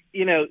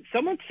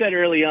 Someone said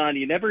early on,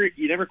 you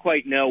never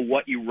quite know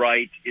what you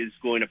write is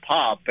going to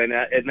pop, and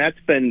that's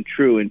been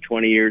true in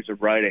 20 years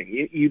of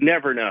writing. You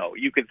never know.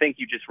 You could think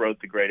you just wrote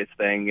the greatest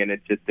thing, and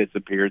it just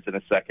disappears in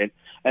a second.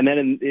 And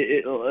then,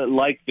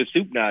 like the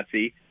Soup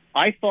Nazi,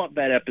 I thought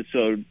that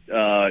episode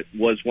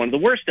was one of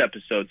the worst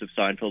episodes of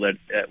Seinfeld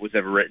that was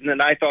ever written,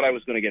 and I thought I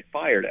was going to get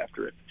fired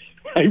after it.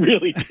 I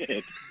really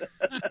did.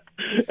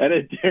 And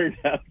it turned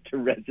out to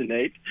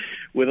resonate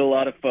with a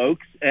lot of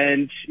folks,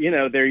 and,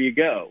 there you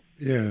go.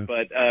 Yeah.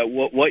 But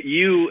what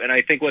you, and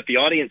I think what the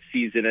audience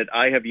sees in it,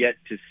 I have yet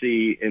to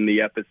see in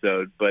the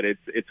episode, but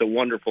it's a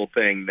wonderful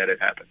thing that it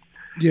happened.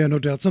 Yeah, no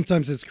doubt.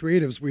 Sometimes as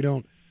creatives,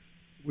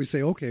 we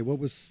say, okay, what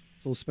was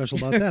so special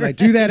about that? I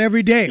do that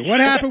every day.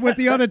 What happened with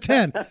the other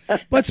 10?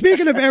 But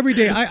speaking of every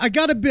day, I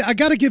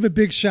gotta give a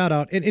big shout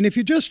out. And if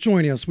you're just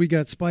joining us, we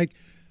got Spike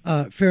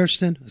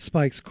Feresten,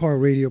 Spike's Car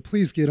Radio.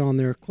 Please get on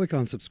there, click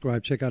on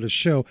subscribe, check out his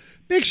show.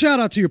 Big shout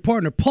out to your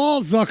partner,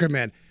 Paul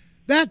Zuckerman.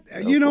 That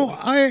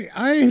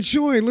I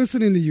enjoy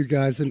listening to you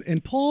guys,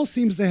 and Paul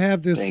seems to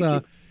have this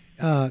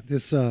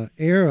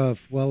air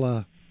of,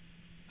 I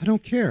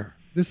don't care.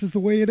 This is the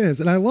way it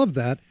is, and I love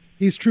that.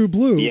 He's true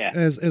blue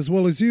as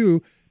well as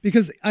you,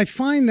 because I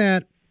find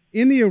that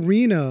in the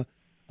arena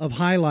of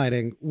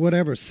highlighting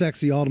whatever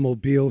sexy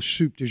automobile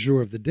shoot du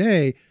jour of the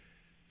day,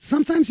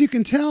 sometimes you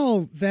can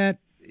tell that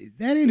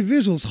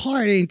individual's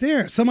heart ain't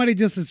there. Somebody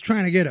just is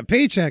trying to get a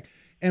paycheck.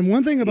 And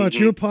one thing about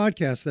your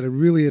podcast that I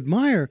really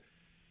admire,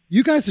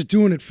 you guys are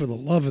doing it for the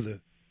love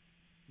of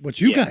what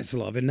you guys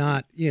love, and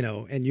not,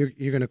 and you're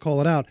going to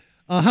call it out.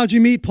 How'd you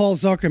meet Paul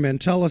Zuckerman?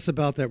 Tell us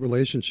about that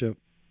relationship.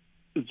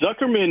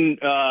 Zuckerman,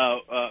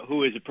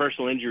 who is a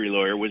personal injury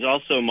lawyer, was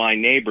also my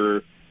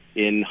neighbor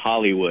in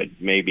Hollywood,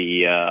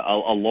 maybe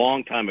a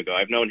long time ago.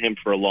 I've known him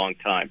for a long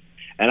time.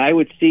 And I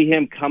would see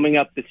him coming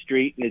up the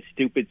street in his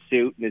stupid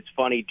suit and his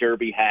funny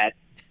derby hat,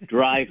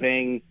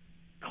 driving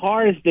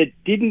cars that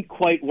didn't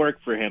quite work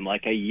for him,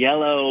 like a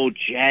yellow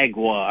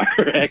Jaguar,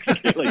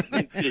 actually,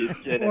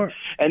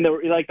 and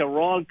the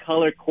wrong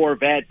color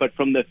Corvette, but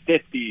from the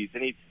 50s.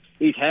 And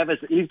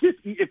he's just,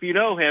 if you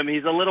know him,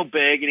 he's a little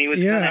big, and he was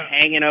kind of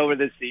hanging over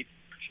the seat.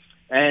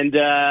 And,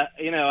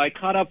 I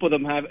caught up with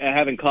him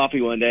having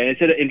coffee one day. I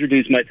said to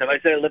introduce myself. I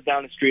said I live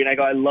down the street. I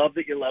go, I love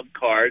that you love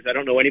cars. I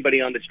don't know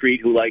anybody on the street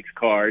who likes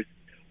cars,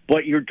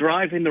 but you're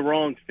driving the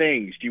wrong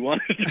things. Do you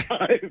want to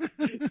drive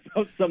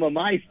some of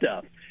my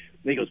stuff?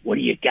 And he goes, what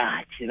do you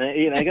got? And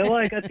I go, well,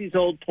 I got these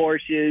old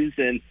Porsches.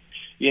 And,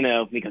 he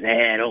goes,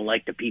 I don't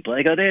like the people.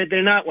 I go,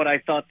 they're not what I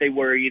thought they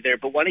were either,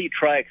 but why don't you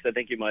try it, because I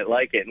think you might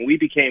like it. And we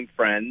became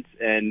friends,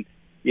 and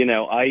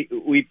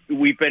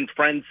we've been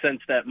friends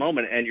since that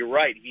moment. And you're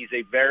right. He's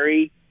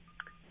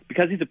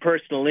because he's a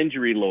personal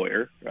injury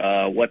lawyer,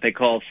 what they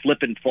call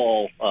slip and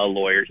fall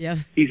lawyers. Yeah.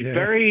 He's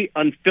very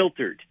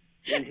unfiltered.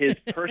 in his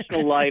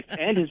personal life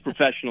and his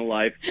professional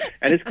life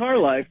and his car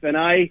life. And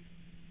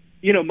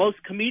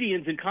most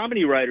comedians and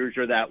comedy writers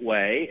are that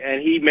way.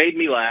 And he made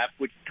me laugh,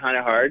 which is kind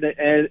of hard.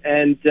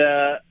 And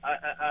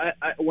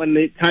when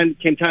the time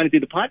came to do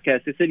the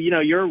podcast, I said,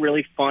 you're a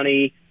really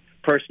funny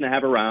person to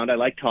have around. I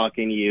like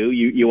talking to you.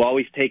 You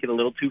always take it a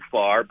little too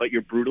far, but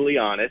you're brutally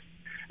honest.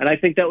 And I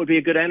think that would be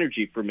a good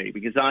energy for me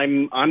because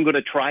I'm going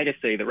to try to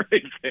say the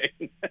right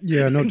thing.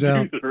 Yeah, no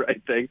doubt. Do the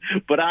right thing.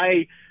 But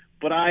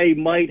I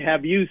might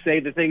have you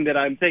say the thing that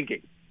I'm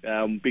thinking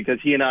because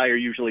he and I are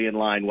usually in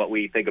line what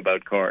we think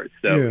about cars.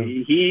 So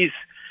he's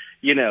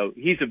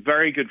a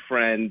very good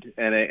friend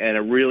and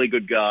a really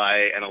good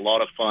guy and a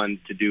lot of fun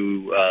to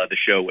do the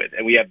show with.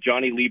 And we have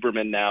Johnny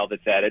Lieberman now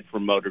that's at it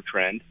from Motor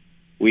Trend.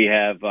 We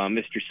have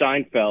Mr.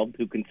 Seinfeld,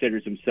 who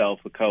considers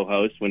himself a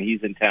co-host. When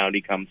he's in town,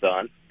 he comes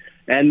on.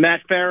 And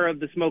Matt Farah of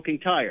The Smoking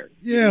Tire.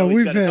 Yeah, he's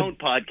we've got had his own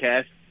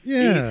podcast.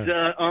 Yeah, he's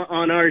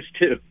on ours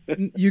too.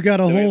 You got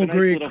a So we have whole a nice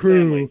great little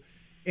crew. family.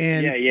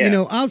 And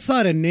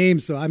outside of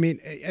names, though, I mean,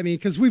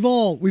 because we've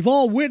all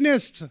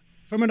witnessed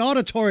from an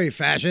auditory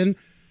fashion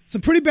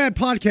some pretty bad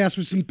podcasts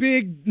with some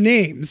big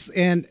names,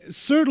 and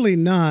certainly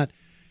not.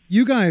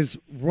 You guys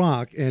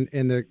rock and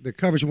the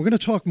coverage. And we're going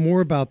to talk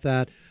more about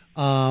that.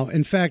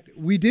 In fact,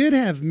 we did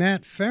have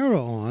Matt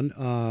Farah on.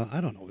 I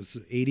don't know, it was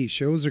 80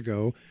 shows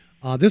ago.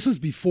 This is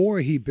before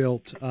he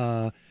built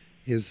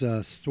his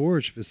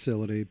storage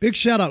facility. Big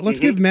shout out. Let's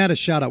give Matt a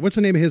shout out. What's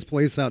the name of his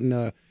place out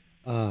in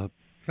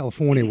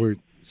California where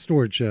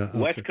storage?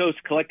 West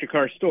Coast Collector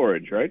Car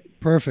Storage, right?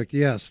 Perfect.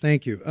 Yes.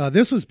 Thank you.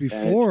 This was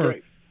before,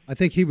 great. I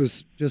think he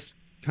was just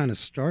kind of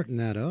starting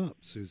that up,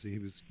 Susie. He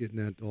was getting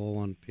that all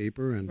on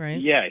paper. And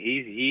Right. Yeah,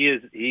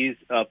 he's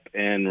up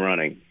and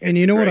running. And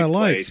you know what I Great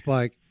like, place.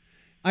 Spike?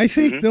 I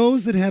think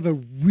those that have a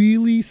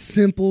really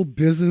simple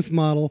business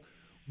model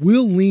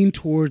will lean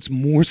towards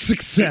more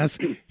success.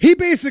 He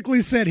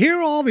basically said, here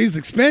are all these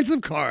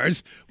expensive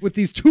cars with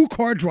these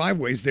 2-car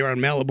driveways there on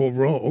Malibu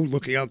Road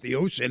looking out the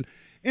ocean,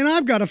 and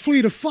I've got a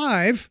fleet of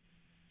 5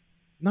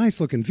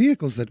 nice-looking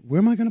vehicles where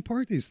am I going to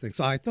park these things?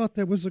 So I thought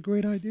that was a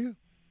great idea.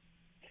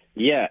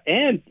 Yeah,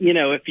 and,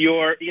 if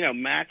you're,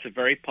 Matt's a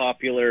very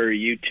popular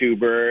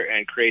YouTuber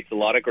and creates a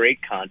lot of great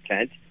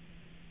content.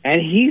 And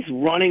he's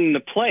running the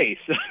place.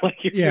 Like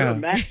if you're a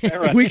Matt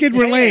Farah We could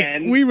relate.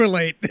 fan, We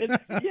relate.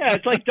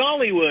 it's like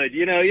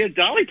Dollywood.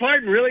 Dolly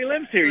Parton really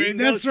lives here. You can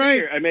That's go see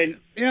right. her. I mean,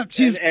 Yeah,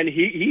 she's and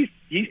he's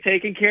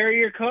taking care of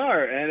your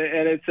car,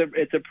 and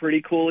it's a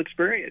pretty cool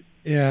experience.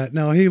 Yeah,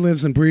 no, he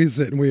lives and breathes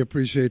it, and we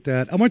appreciate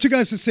that. I want you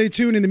guys to stay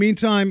tuned. In the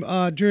meantime,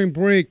 during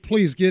break,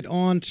 please get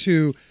on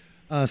to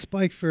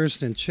Spike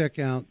first and check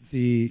out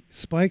the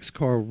Spike's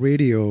Car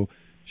Radio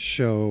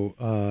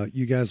show.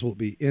 You guys will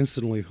be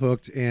instantly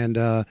hooked.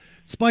 And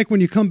Spike,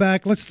 when you come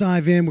back, let's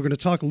dive in. We're going to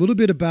talk a little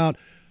bit about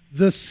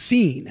the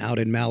scene out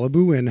in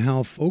Malibu and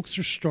how folks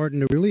are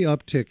starting to really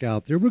uptick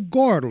out there,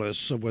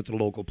 regardless of what the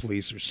local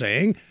police are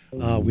saying.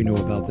 We know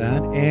about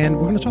that. And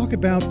we're going to talk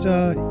about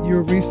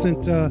your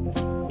recent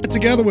get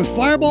together with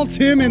Fireball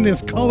Tim in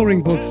this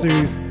coloring book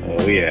series.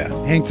 Oh, yeah.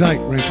 Hang tight,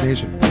 Wrench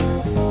Nation.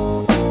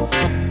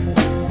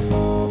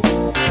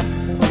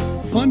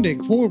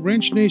 Funding for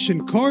Wrench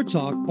Nation Car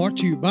Talk brought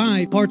to you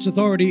by Parts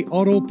Authority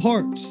Auto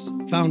Parts.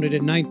 Founded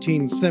in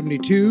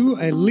 1972,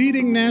 a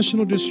leading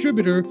national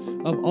distributor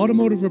of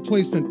automotive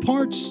replacement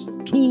parts,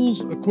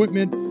 tools,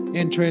 equipment,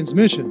 and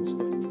transmissions.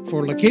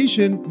 For a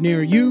location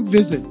near you,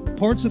 visit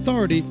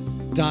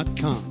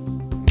partsauthority.com.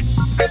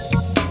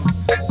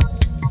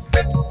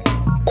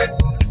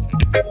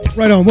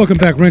 Right on. Welcome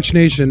back, Wrench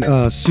Nation.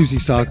 Susie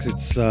Sox,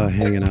 it's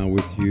hanging out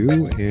with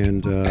you,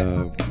 and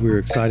we're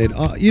excited.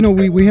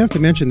 We have to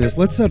mention this.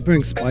 Let's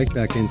bring Spike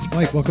back in.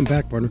 Spike, welcome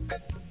back, partner.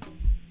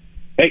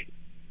 Hey.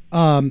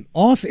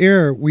 Off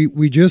air,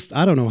 we just,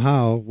 I don't know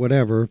how,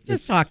 whatever.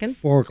 Just it's talking.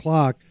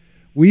 4:00.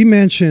 We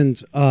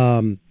mentioned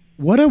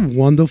what a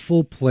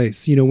wonderful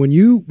place. When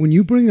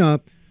you bring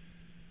up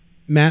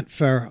Matt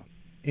Farah,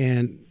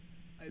 and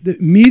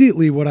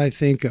immediately what I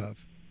think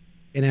of,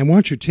 and I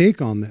want your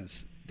take on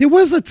this. There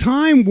was a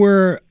time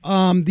where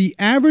the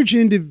average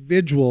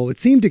individual, it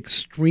seemed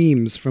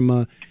extremes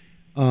from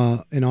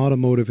an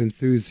automotive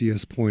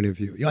enthusiast point of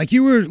view. Like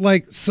you were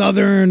like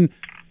Southern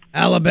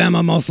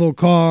Alabama muscle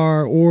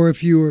car, or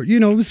if you were, it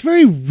was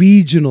very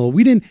regional.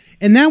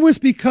 And that was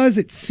because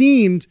it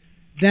seemed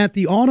that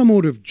the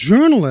automotive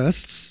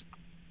journalists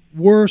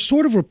were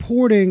sort of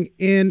reporting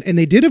in, and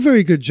they did a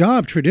very good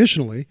job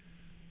traditionally,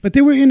 but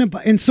they were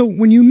and so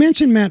when you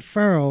mentioned Matt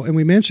Farah, and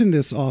we mentioned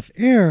this off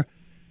air,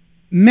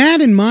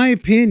 Matt, in my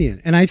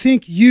opinion, and I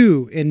think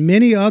you and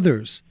many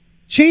others,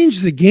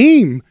 changed the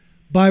game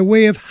by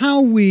way of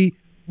how we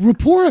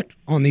report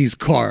on these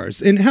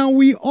cars and how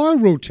we are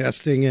road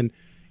testing.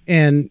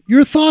 And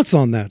your thoughts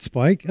on that,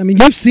 Spike? I mean,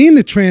 you've seen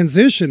the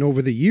transition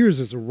over the years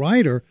as a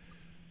writer.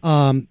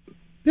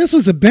 This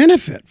was a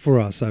benefit for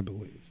us, I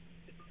believe.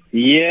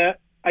 Yeah,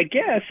 I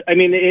guess. I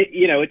mean,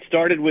 it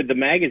started with the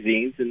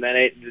magazines, and then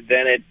it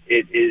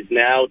is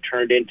now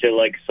turned into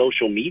like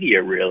social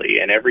media, really,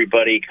 and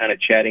everybody kind of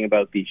chatting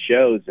about these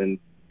shows. And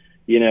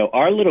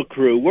our little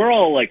crew, we're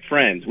all like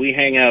friends. We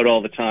hang out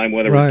all the time,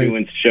 whether Right. we're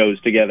doing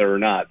shows together or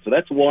not. So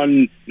that's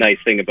one nice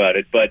thing about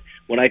it. But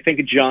when I think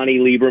of Johnny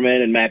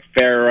Lieberman and Matt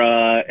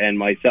Farah and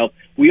myself,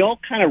 we all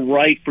kind of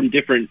write from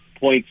different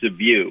points of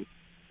view.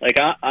 Like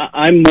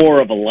I'm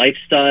more of a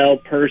lifestyle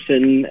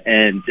person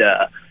and,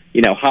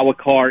 how a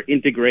car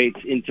integrates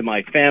into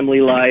my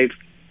family life.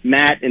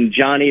 Matt and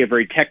Johnny are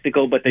very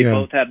technical, but they Yeah.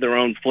 both have their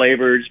own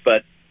flavors.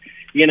 But,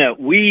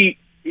 whenever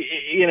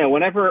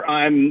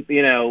I'm,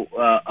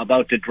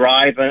 about to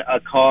drive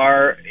a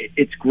car,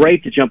 it's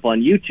great to jump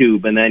on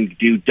YouTube and then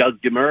do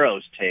Doug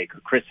DeMuro's take or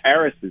Chris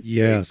Harris's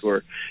Yes. take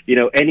or,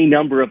 any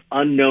number of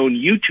unknown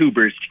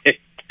YouTubers take,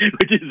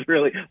 which is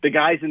really the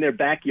guys in their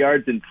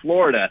backyards in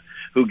Florida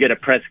who get a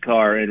press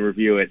car and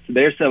review it. So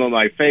they're some of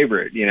my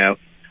favorite,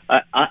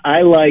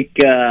 I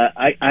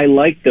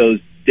like those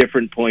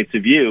different points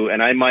of view,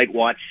 and I might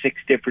watch 6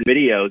 different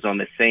videos on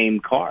the same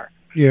car.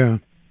 Yeah.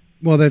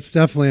 Well, that's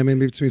definitely, I mean,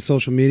 between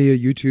social media,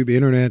 YouTube,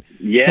 internet,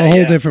 Yeah, it's a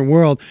whole yeah. different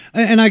world.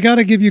 And I got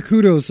to give you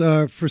kudos.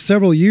 For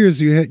several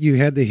years, you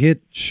had the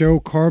hit show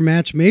Car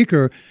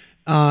Matchmaker,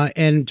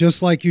 and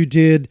just like you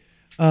did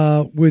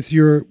with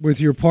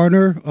your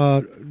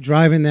partner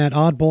driving that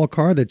oddball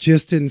car that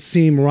just didn't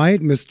seem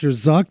right, Mr.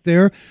 Zuck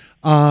there.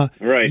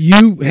 Right.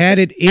 You had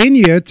it in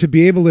you to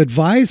be able to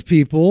advise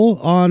people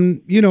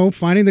on,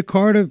 finding the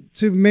car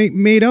to make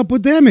made up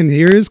with them. And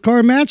here is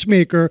Car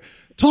Matchmaker.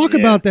 Talk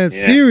about that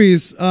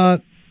series.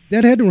 That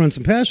had to run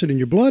some passion in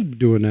your blood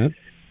doing that.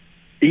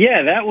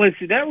 Yeah, that was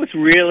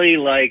really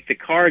like the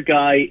car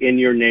guy in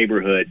your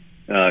neighborhood.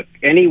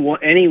 Any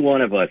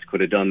one of us could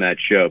have done that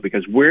show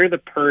because we're the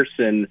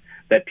person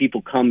that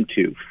people come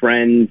to,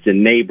 friends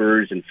and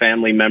neighbors and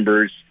family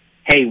members.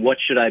 Hey, what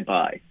should I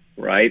buy?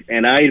 Right?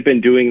 And I had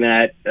been doing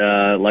that,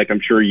 like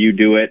I'm sure you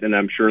do it, and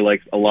I'm sure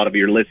like a lot of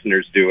your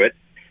listeners do it.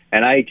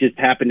 And I just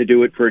happened to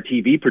do it for a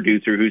TV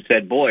producer who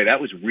said, boy,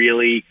 that was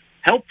really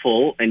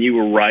helpful, and you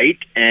were right,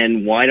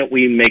 and why don't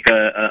we make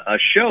a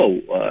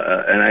show?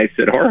 And I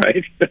said, all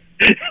right.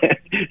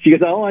 She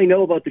goes, all I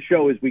know about the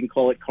show is we can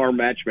call it Car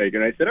Matchmaker.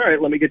 And I said, all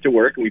right, let me get to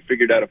work. And we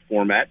figured out a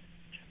format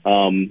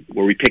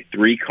where we pick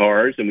 3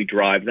 cars and we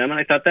drive them. And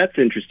I thought that's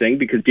interesting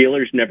because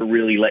dealers never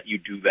really let you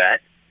do that.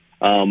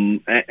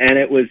 And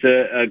it was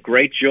a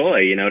great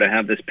joy, to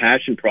have this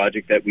passion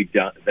project that we'd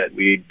done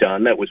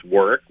that was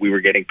work. We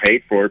were getting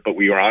paid for it, but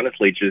we were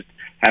honestly just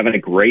having a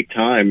great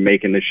time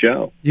making the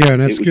show. Yeah,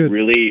 and that's it was good.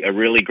 Really a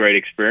really great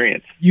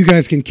experience. You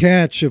guys can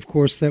catch, of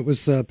course, that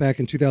was back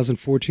in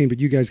 2014, but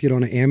you guys get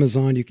on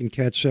Amazon. You can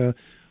catch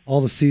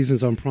all the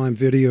seasons on Prime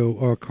Video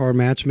or Car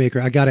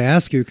Matchmaker. I got to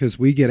ask you because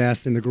we get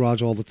asked in the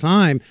garage all the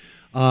time,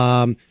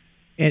 and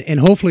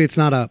hopefully it's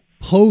not a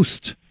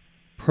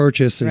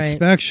post-purchase Right.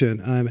 inspection,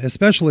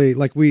 especially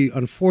like we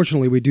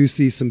do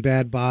see some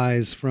bad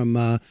buys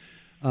from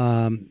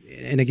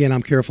and again,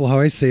 I'm careful how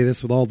I say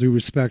this with all due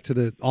respect to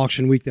the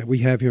auction week that we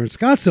have here in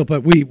Scottsdale,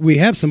 but we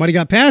have somebody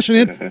got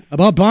passionate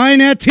about buying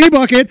that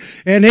T-bucket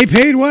and they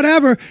paid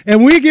whatever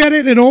and we get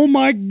it and oh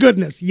my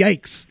goodness,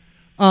 yikes.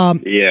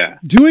 Yeah.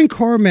 Doing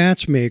Car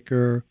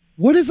Matchmaker,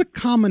 what is a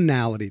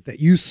commonality that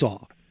you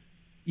saw,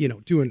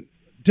 doing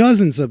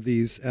dozens of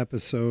these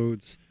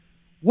episodes?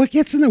 What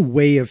gets in the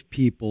way of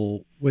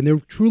people when they're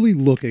truly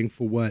looking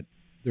for what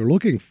they're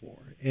looking for?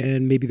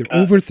 And maybe they're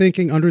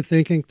overthinking,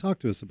 underthinking. Talk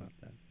to us about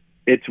that.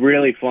 It's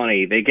really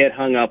funny. They get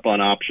hung up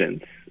on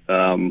options,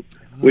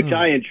 which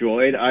I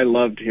enjoyed. I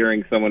loved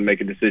hearing someone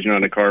make a decision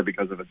on a car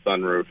because of a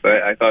sunroof.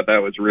 I thought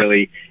that was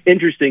really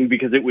interesting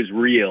because it was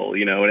real,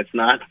 and it's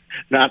not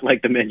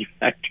like the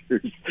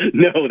manufacturers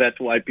know that's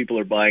why people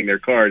are buying their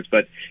cars.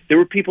 But there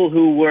were people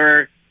who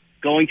were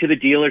going to the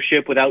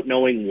dealership without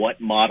knowing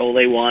what model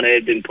they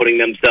wanted and putting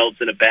themselves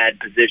in a bad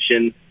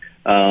position.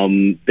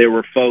 There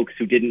were folks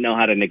who didn't know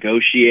how to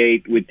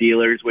negotiate with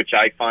dealers, which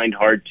I find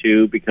hard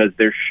too because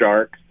they're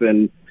sharks.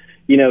 And,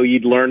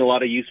 you'd learn a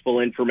lot of useful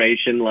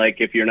information,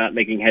 like if you're not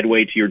making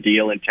headway to your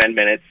deal in 10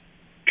 minutes,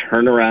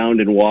 turn around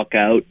and walk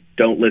out.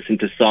 Don't listen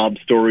to sob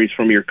stories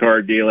from your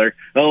car dealer.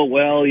 Oh,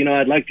 well,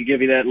 I'd like to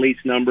give you that lease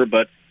number,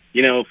 but,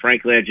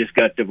 frankly, I just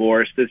got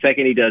divorced. The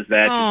second he does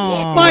that,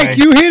 just walk Spike, away.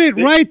 you hit it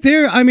right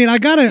there. I mean, I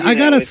gotta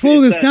it's-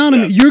 slow it's this that down. I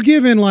mean, stuff. you're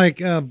giving like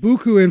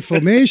buku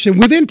information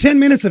within 10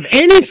 minutes of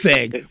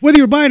anything, whether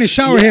you're buying a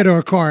shower head or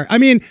a car. I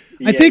mean,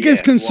 I think as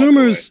walk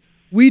consumers,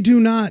 we do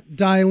not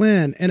dial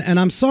in, and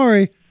I'm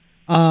sorry.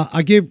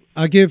 I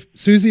give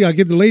Susie, I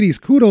give the ladies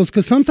kudos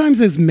because sometimes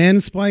as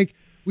men, Spike,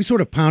 we sort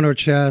of pound our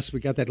chest. We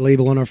got that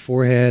label on our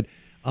forehead,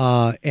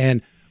 but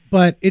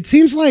it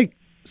seems like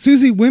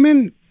Susie,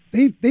 women.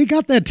 They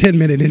got that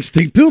 10-minute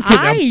instinct built in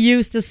I them.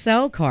 used to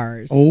sell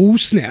cars. Oh,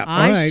 snap. All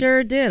I right.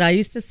 sure did. I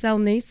used to sell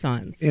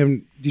Nissans.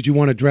 And did you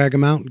want to drag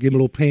them out and give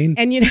them a little pain?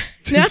 And no.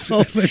 That's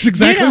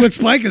exactly what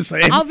Spike is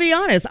saying. I'll be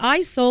honest.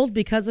 I sold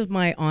because of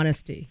my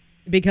honesty,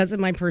 because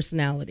of my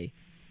personality.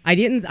 I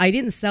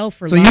didn't sell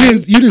for So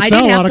love. you didn't I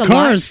sell a have lot of to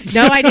lie. cars.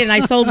 No, I didn't. I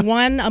sold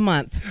one a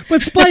month.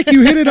 But Spike,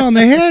 you hit it on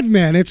the head,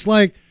 man. It's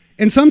like,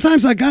 and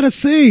sometimes I got to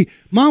say,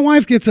 my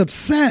wife gets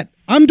upset.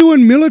 I'm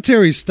doing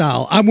military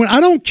style.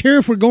 I don't care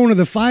if we're going to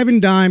the Five and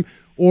Dime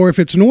or if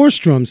it's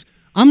Nordstrom's,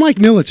 I'm like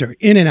military,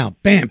 in and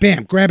out, bam,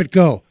 bam, grab it,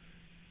 go.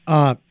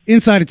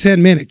 Inside a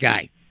 10-minute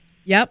guy.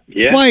 Yep.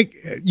 Yeah. Spike,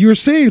 you're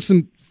saying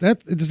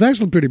it's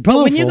actually pretty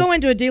powerful. When you go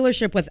into a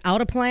dealership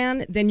without a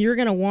plan, then you're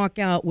going to walk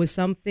out with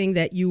something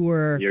that you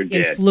were You're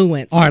dead.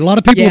 influenced. All right, a lot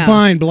of people Yeah. are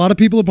buying.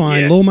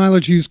 Yeah. Low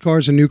mileage used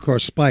cars and new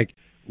cars. Spike,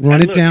 run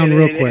And it look, down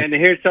real quick. And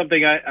here's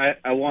something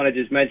I want to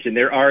just mention.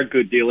 There are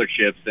good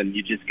dealerships, and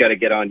you just got to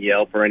get on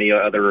Yelp or any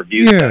other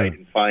review Yeah. site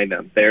and find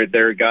them. There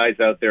are guys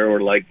out there,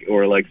 or like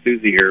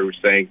Susie here, who's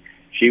saying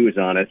she was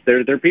honest.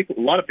 There are people,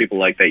 a lot of people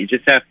like that. You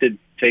just have to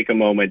take a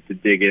moment to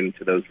dig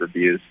into those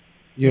reviews.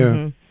 Yeah.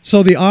 Mm-hmm.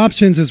 So the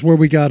options is where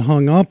we got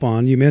hung up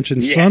on. You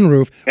mentioned Yeah.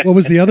 sunroof. What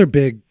was the other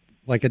big,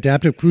 like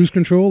adaptive cruise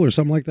control or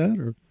something like that?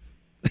 Or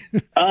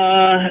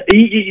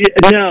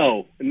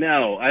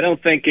No, I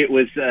don't think it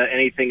was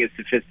anything as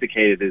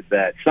sophisticated as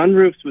that.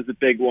 Sunroofs was a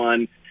big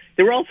one.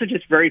 There were also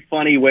just very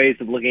funny ways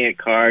of looking at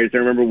cars. I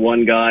remember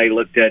one guy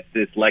looked at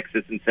this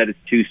Lexus and said it's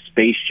too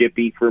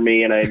spaceshipy for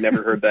me, and I had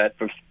never heard that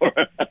before.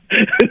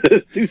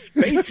 Too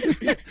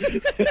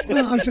spaceshipy.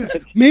 well,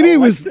 maybe it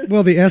was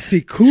the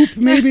SC Coupe.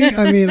 Maybe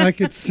I mean I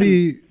could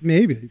see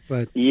maybe,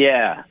 but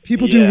Yeah.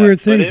 People do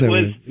weird things But that it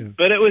was, way, yeah.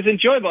 But it was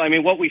enjoyable. I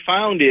mean, what we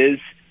found is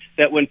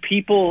that when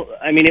people,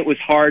 I mean, it was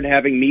hard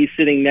having me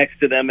sitting next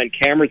to them and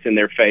cameras in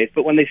their face,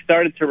 but when they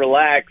started to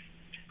relax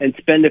and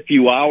spend a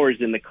few hours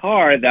in the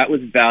car, that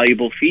was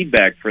valuable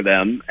feedback for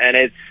them. And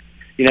it's,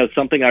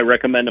 something I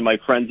recommend to my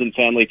friends and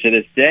family to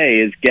this day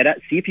is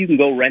see if you can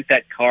go rent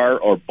that car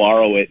or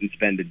borrow it and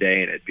spend a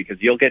day in it,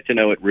 because you'll get to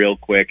know it real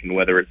quick and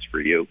whether it's for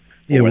you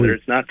or whether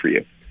it's not for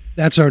you.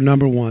 That's our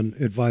number one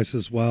advice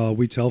as well.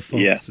 We tell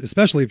folks, Yeah.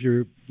 especially if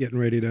you're getting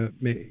ready to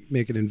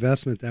make an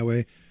investment that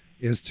way,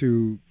 is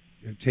to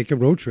take a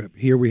road trip.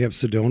 Here we have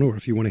Sedona, or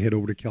if you want to head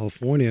over to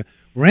California,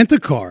 rent a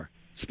car.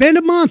 Spend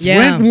a month. Yeah.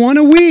 Rent one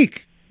a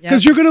week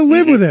because Yep. you're going to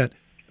live with it,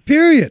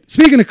 period.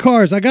 Speaking of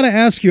cars, I got to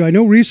ask you, I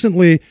know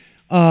recently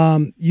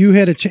you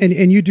had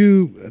and you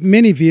do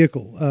many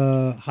vehicle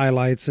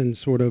highlights and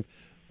sort of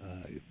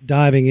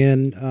diving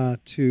in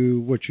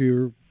to what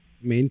your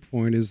main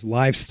point is,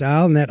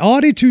 lifestyle, and that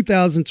Audi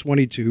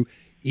 2022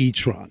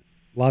 e-tron.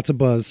 Lots of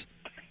buzz.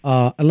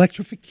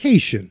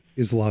 Electrification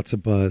is lots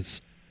of buzz.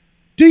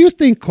 Do you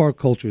think car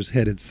culture is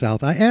headed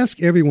south? I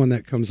ask everyone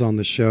that comes on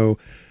the show,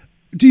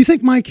 do you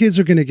think my kids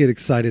are going to get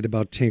excited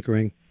about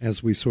tinkering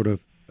as we sort of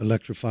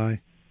electrify?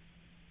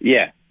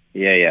 Yeah.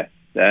 It's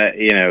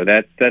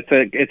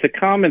a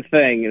common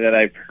thing that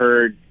I've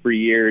heard for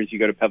years. You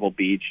go to Pebble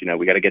Beach,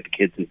 we got to get the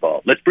kids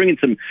involved. Let's bring in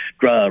some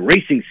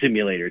racing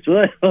simulators.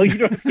 Well, you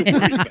don't have to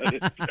worry about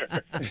it,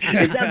 sir.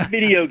 It's that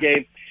video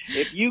game.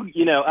 If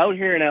out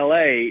here in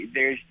LA,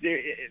 there's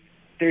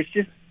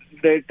just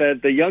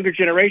the younger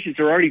generations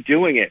are already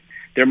doing it.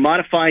 They're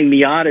modifying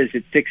Miatas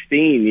at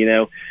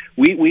 16.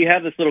 We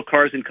have this little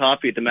Cars and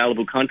Coffee at the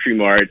Malibu Country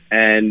Mart,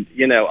 and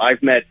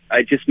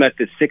I just met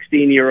this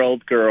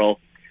 16-year-old girl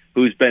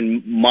who's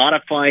been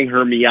modifying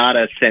her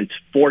Miata since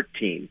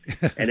 14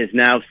 and has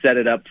now set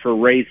it up for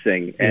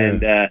racing.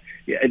 Yeah.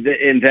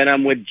 And then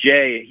I'm with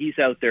Jay. He's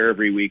out there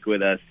every week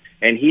with us.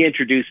 And he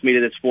introduced me to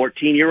this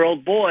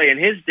 14-year-old boy and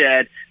his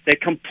dad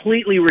that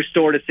completely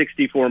restored a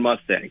 64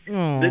 Mustang.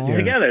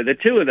 Together, the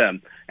two of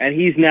them. And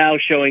he's now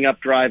showing up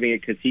driving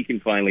it because he can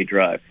finally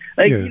drive.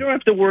 You don't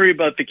have to worry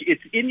about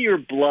it's in your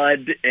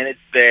blood, and it's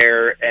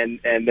there,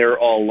 and they're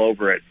all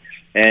over it.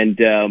 And,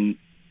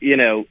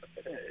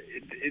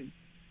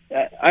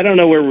 I don't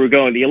know where we're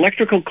going. The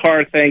electric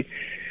car thing,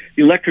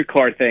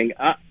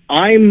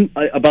 I'm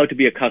about to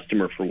be a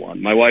customer for one.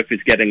 My wife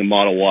is getting a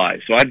Model Y.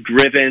 So I've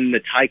driven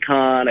the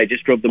Taycan. I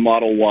just drove the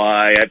Model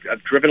Y.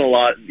 I've driven a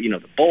lot,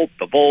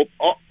 the Volt,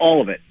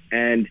 all of it.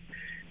 And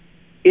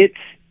it's,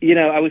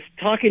 I was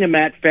talking to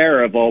Matt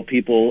Farah, of all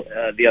people,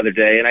 the other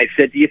day, and I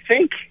said, do you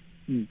think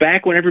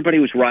back when everybody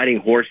was riding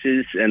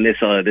horses and this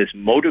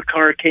motor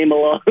car came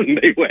along,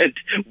 they went,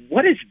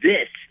 what is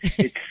this?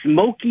 It's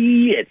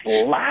smoky, it's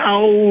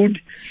loud.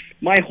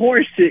 My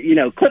horse,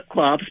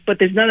 clip-clops, but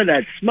there's none of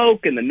that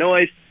smoke and the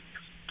noise.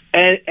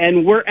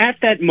 And we're at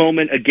that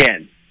moment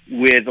again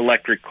with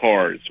electric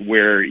cars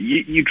where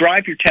you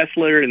drive your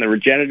Tesla and the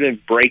regenerative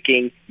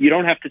braking, you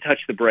don't have to touch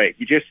the brake.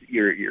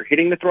 You're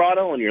hitting the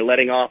throttle and you're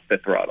letting off the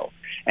throttle.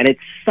 And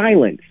it's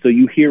silent, so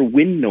you hear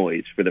wind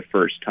noise for the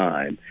first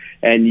time.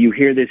 And you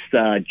hear this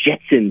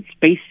Jetson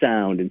space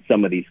sound in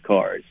some of these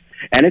cars.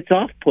 And it's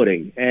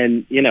off-putting.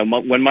 And,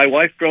 when my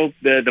wife drove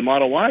the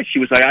Model Y, she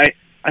was like,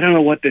 I don't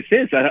know what this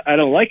is. I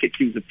don't like it.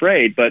 She was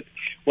afraid. But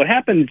what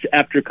happens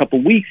after a couple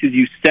of weeks is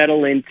you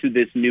settle into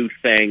this new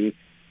thing,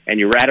 and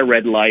you're at a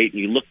red light,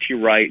 and you look to your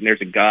right, and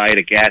there's a guy at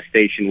a gas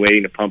station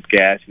waiting to pump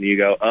gas, and you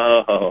go,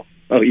 oh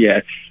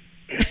yes,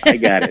 I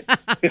got it.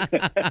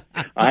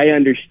 I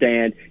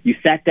understand. You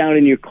sat down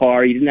in your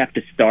car. You didn't have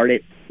to start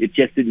it. It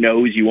just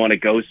knows you want to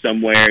go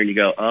somewhere, and you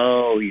go,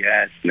 oh,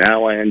 yes,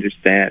 now I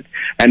understand.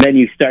 And then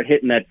you start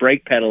hitting that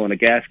brake pedal in a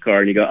gas car,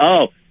 and you go,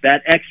 oh,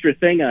 that extra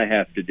thing I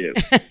have to do.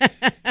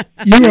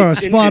 You are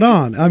spot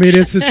on. I mean,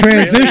 it's a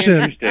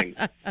transition. Really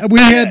We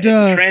had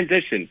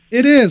transition.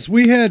 It is.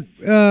 We had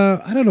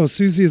I don't know,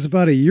 Susie, is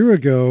about a year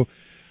ago.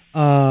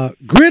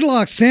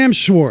 Gridlock Sam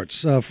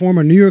Schwartz,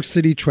 former New York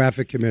City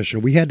traffic commissioner.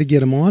 We had to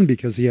get him on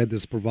because he had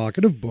this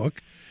provocative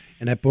book,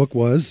 and that book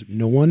was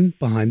No One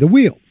Behind the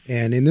Wheel.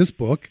 And in this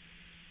book,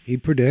 he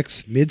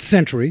predicts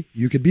mid-century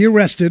you could be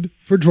arrested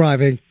for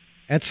driving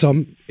at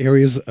some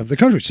areas of the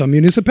country, some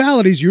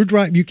municipalities. You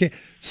can't.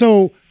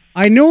 So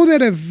I know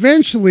that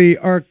eventually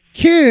our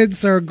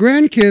kids, our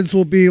grandkids,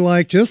 will be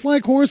like, just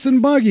like horse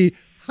and buggy.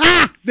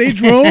 Ha! They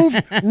drove?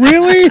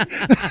 Really?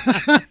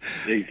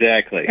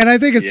 Exactly. And I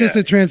think it's just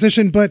a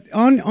transition. But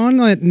on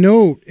that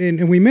note,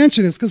 and we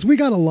mentioned this because we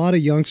got a lot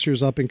of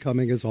youngsters up and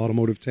coming as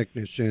automotive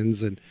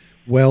technicians and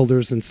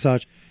welders and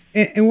such.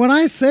 And what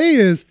I say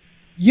is,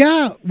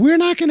 yeah, we're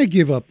not going to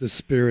give up the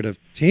spirit of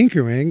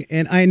tinkering.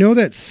 And I know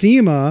that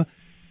SEMA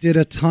did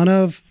a ton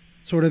of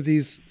sort of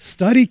these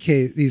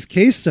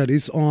case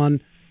studies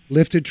on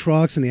lifted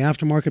trucks and the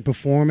aftermarket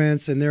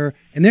performance, and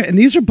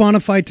these are bona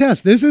fide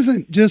tests. This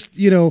isn't just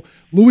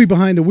Louis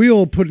behind the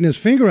wheel putting his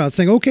finger out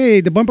saying, okay,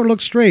 the bumper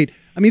looks straight.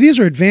 I mean, these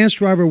are advanced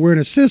driver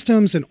awareness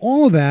systems and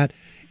all of that,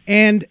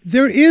 and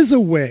there is a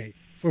way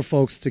for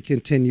folks to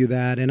continue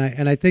that, and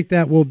I think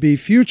that will be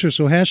future.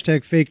 So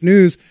 #fake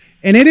news,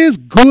 and it is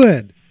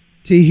good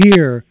to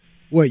hear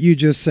what you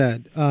just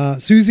said.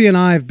 Susie and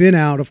I have been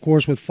out, of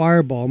course, with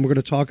Fireball, and we're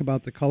going to talk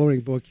about the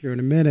coloring book here in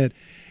a minute.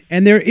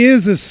 And there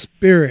is a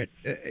spirit,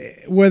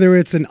 whether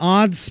it's an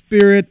odd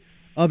spirit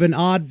of an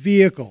odd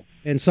vehicle.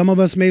 And some of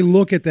us may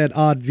look at that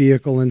odd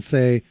vehicle and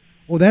say,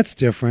 oh, that's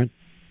different.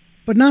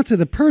 But not to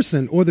the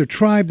person or the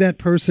tribe that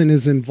person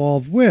is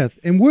involved with.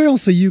 And where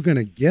else are you going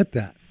to get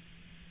that?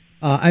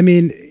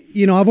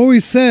 I've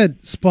always said,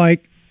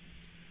 Spike,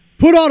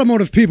 put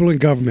automotive people in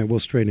government.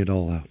 We'll straighten it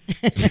all out.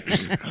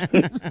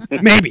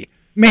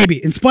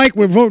 Maybe. And Spike,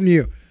 we're voting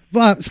you.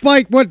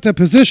 Spike, what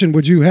position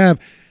would you have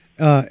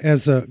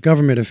as a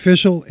government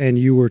official, and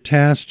you were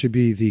tasked to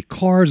be the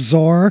car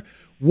czar?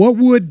 What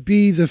would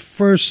be the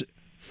first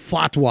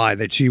fatwa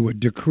that you would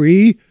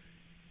decree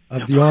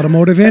of the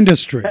automotive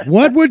industry?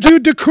 What would you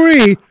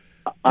decree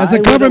as a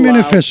government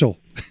official?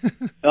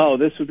 Oh,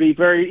 this would be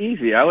very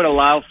easy. I would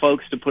allow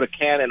folks to put a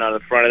cannon on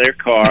the front of their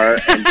car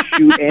and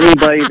shoot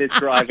anybody that's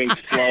driving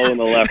slow in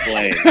the left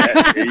lane.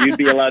 You'd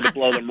be allowed to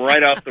blow them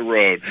right off the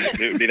road.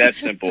 It would be that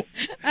simple.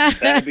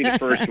 That would be the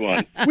first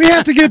one. We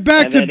have to get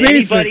back to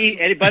basics.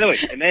 By the way,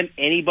 and then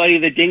anybody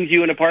that dings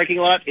you in a parking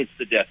lot, it's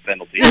the death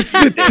penalty. It's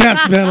the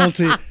death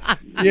penalty.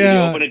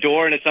 Yeah. You open a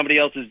door and it's somebody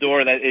else's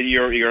door, that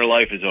your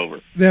life is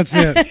over. That's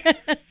it.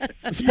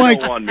 Spike,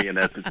 you don't want me in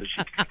that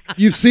position.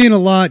 You've seen a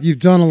lot. You've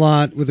done a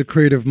lot with a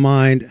creative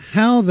mind.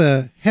 How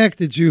the heck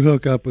did you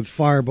hook up with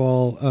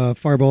Fireball?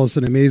 Fireball is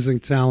an amazing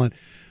talent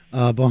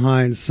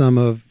behind some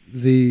of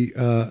the,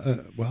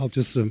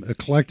 just some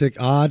eclectic,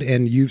 odd,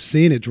 and you've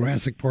seen it,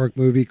 Jurassic Park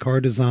movie, car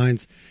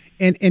designs,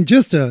 and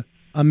just a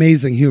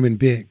amazing human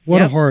being.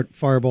 What a heart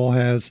Fireball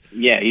has.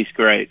 Yeah, he's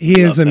great.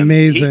 He is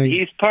amazing.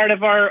 He's part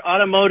of our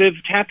automotive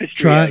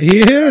tapestry. He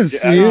is.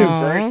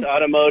 First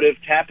automotive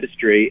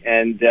tapestry,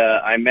 and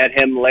I met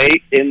him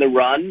late in the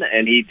run,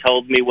 and he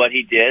told me what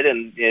he did.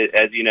 And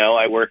as you know,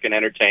 I work in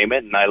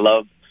entertainment, and I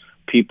love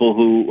people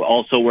who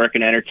also work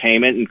in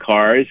entertainment and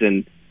cars.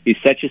 And he's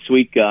such a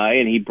sweet guy,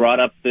 and he brought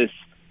up this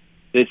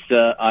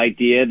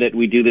idea that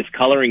we do this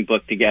coloring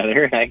book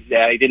together. I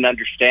didn't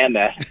understand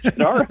that. I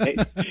said, all right.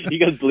 He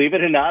goes, believe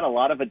it or not, a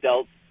lot of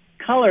adults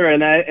color.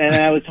 And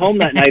I was home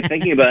that night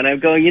thinking about it, and I'm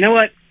going, you know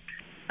what?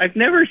 I've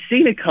never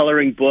seen a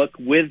coloring book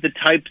with the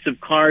types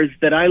of cars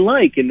that I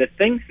like and the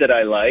things that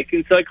I like.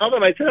 And so I called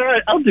him. I said, all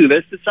right, I'll do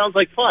this. It sounds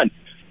like fun.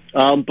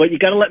 But you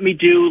got to let me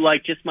do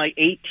like just my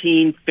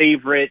 18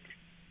 favorite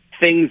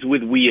things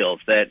with wheels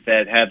that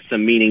have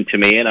some meaning to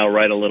me, and I'll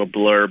write a little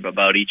blurb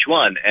about each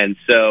one. And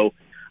so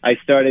I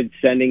started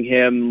sending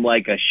him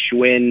like a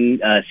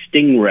Schwinn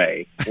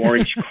Stingray,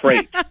 orange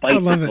crate,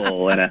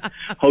 bicycle, and a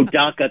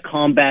Hodaka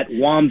Combat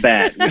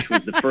Wombat, which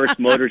was the first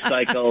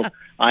motorcycle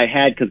I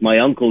had because my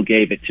uncle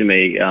gave it to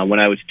me when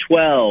I was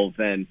 12.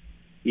 And,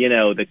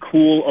 the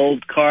cool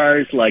old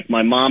cars, like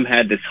my mom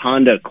had this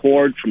Honda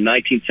Accord from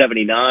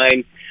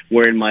 1979,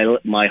 where in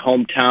my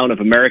hometown of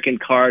American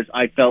cars,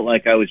 I felt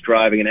like I was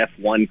driving an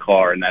F1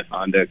 car in that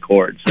Honda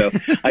Accord. So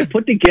I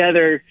put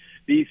together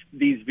these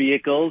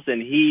vehicles,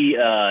 and he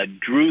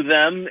drew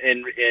them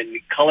in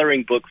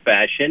coloring book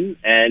fashion,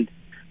 and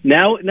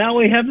now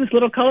we have this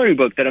little coloring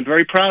book that I'm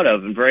very proud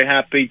of and very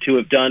happy to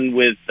have done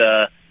with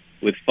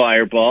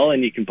Fireball,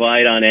 and you can buy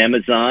it on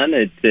Amazon.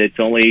 It's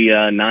only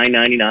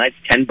 $9.99. It's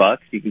 $10.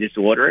 You can just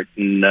order it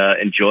and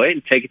enjoy it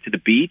and take it to the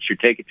beach or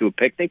take it to a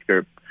picnic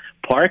or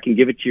park and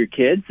give it to your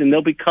kids, and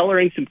they'll be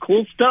coloring some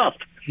cool stuff.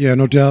 Yeah,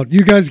 no doubt.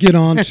 You guys get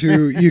on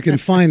to, you can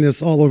find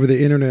this all over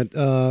the internet.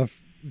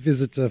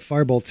 Visit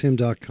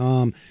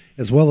fireballtim.com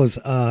as well as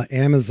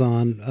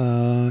Amazon.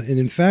 And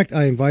in fact,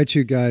 I invite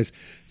you guys.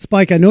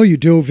 Spike, I know you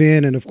dove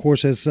in, and of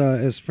course,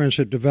 as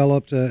friendship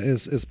developed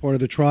as part of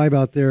the tribe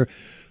out there,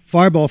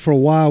 Fireball for a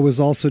while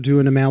was also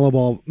doing a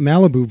Malibu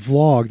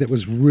vlog that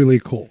was really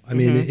cool. I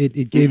mean,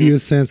 it gave you a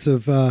sense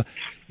of,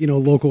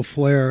 local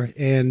flair.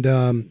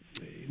 And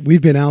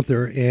we've been out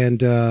there,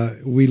 and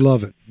we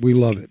love it. We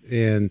love it.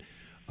 And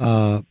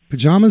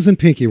pajamas and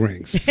pinky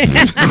rings.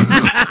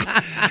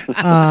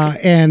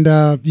 And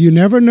you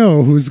never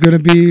know who's going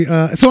to be.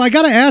 So I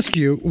got to ask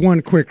you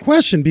one quick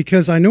question,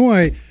 because I know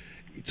I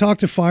talk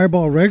to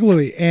Fireball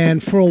regularly,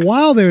 and for a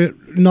while there,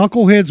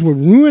 knuckleheads were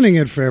ruining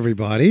it for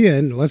everybody,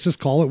 and let's just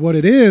call it what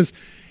it is.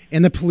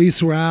 And the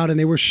police were out, and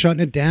they were shutting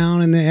it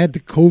down, and they had the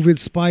COVID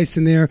spice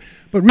in there.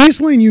 But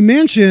recently, you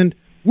mentioned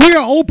we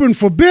are open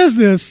for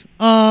business.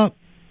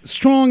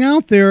 Strong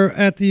out there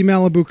at the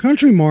Malibu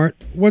Country Mart.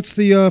 What's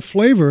the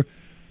flavor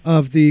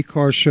of the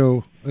car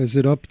show? Is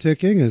it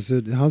upticking?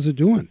 How's it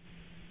doing?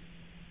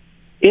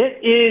 It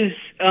is.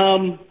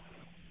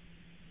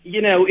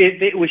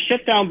 It was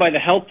shut down by the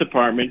health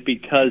department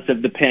because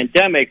of the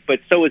pandemic, but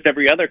so was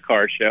every other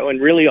car show. And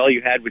really, all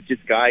you had was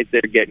just guys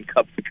that are getting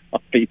cups of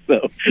coffee.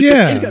 So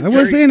yeah, it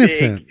was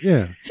innocent. Big.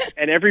 Yeah,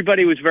 and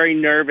everybody was very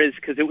nervous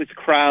because it was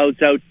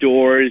crowds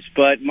outdoors.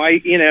 But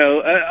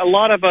a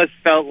lot of us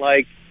felt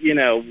like,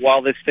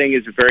 while this thing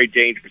is a very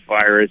dangerous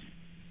virus,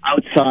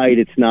 outside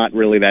it's not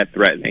really that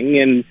threatening.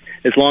 And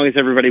as long as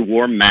everybody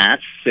wore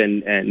masks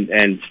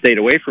and stayed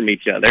away from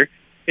each other,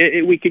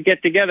 we could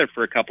get together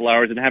for a couple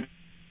hours and have.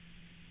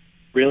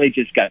 Really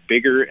just got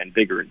bigger and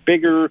bigger and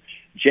bigger.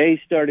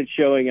 Jay started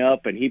showing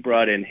up, and he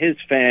brought in his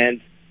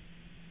fans.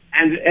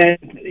 And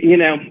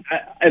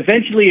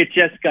eventually it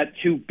just got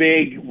too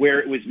big where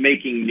it was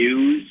making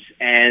news.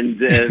 And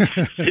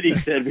the city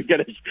said,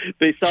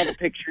 they saw the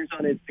pictures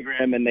on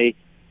Instagram, and they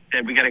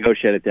said, we got to go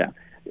shut it down.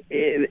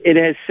 It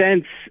has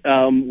since,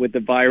 with the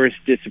virus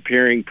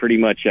disappearing pretty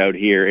much out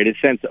here, it has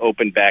since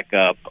opened back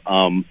up.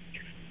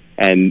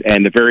 And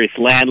the various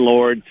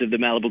landlords of the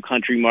Malibu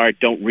Country Mart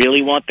don't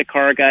really want the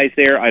car guys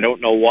there. I don't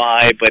know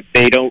why, but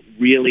they don't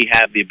really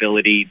have the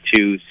ability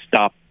to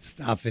stop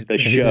it. The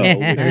show.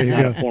 It's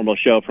not a formal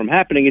show from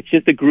happening. It's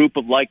just a group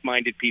of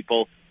like-minded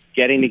people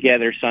getting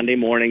together Sunday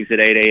mornings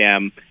at 8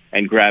 a.m.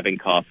 and grabbing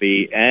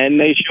coffee, and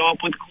they show up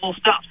with cool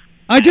stuff.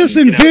 I just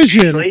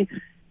envision,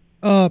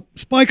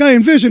 Spike, I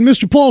envision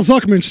Mr. Paul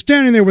Zuckerman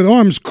standing there with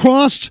arms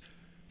crossed,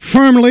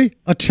 firmly,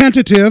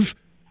 attentive.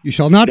 You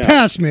shall not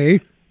pass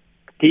me.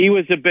 He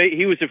was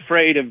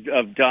afraid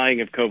of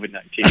dying of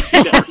COVID-19.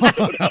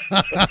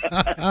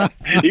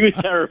 He was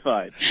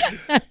terrified.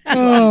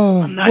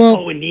 I'm not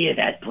going near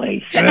that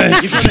place. You're going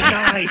to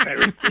die,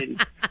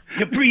 Ferriston.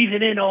 You're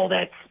breathing in all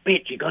that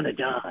spit. You're going to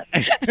die.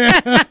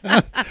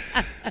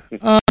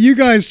 You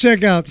guys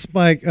check out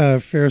Spike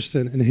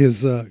Ferriston and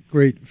his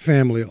great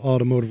family of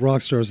automotive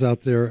rock stars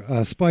out there.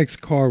 Spike's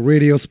Car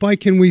Radio.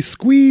 Spike, can we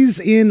squeeze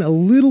in a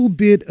little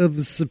bit of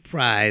a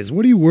surprise?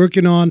 What are you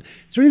working on?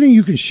 Is there anything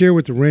you can share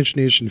with the Wrench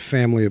Nation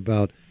family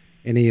about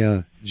any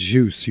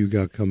juice you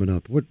got coming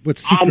up? What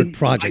secret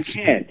projects? I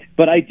can't,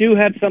 but I do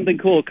have something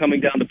cool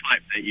coming down the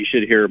pipe that you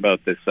should hear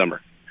about this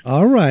summer.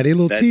 All right, a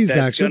little tease that's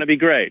action. It's going to be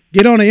great.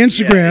 Get on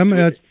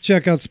Instagram.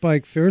 Check out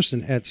Spike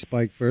Ferriston at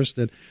Spike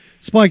Ferriston.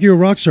 Spike, you're a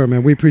rock star,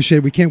 man. We appreciate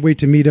it. We can't wait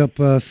to meet up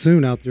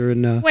soon out there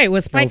in Wait,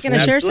 was Spike going to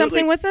share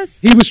something with us?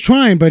 He was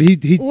trying, but he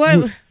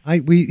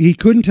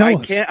couldn't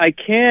tell us. I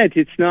can't.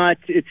 It's not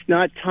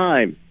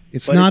time.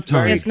 It's not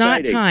time. It's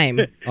not time.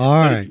 All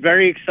right. It's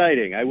very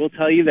exciting. I will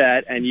tell you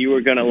that, and you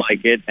are going to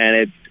like it.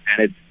 And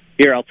it's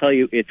here. I'll tell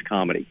you, it's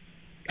comedy.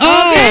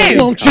 Okay.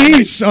 Well,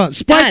 geez,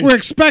 Spike, we're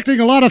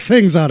expecting a lot of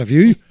things out of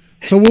you,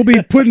 so we'll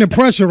be putting the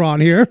pressure on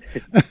here.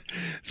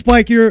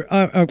 Spike, you're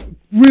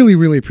really,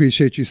 really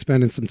appreciate you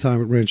spending some time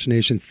at Wrench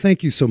Nation.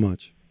 Thank you so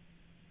much.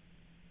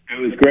 It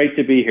was great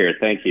to be here.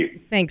 Thank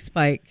you. Thanks,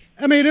 Spike.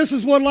 I mean, this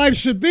is what life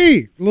should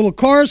be. A little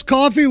cars,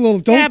 coffee,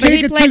 don't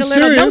take it too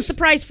serious. No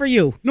surprise for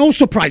you. No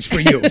surprise for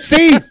you.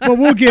 See? Well,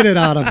 we'll get it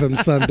out of him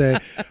someday.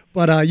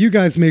 But you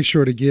guys make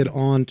sure to get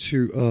on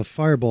to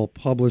Fireball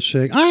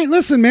Publishing. All right,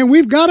 listen, man,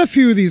 we've got a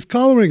few of these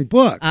coloring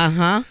books.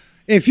 Uh-huh.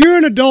 If you're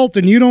an adult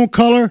and you don't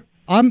color,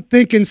 I'm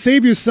thinking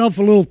save yourself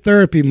a little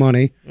therapy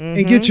money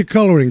and get your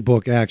coloring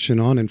book action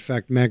on. In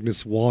fact,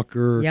 Magnus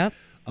Walker. Yep.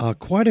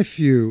 Quite a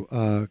few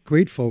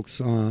great folks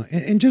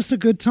and just a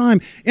good time.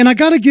 And I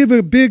got to give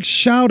a big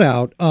shout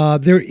out.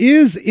 There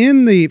is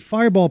in the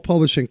Fireball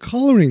Publishing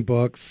coloring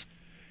books,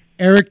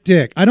 Eric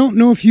Dick. I don't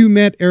know if you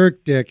met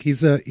Eric Dick.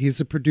 He's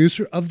a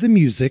producer of the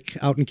music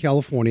out in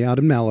California, out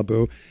in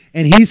Malibu.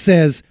 And he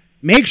says,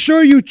 make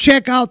sure you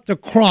check out the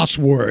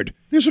crossword.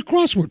 There's a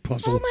crossword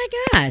puzzle. Oh, my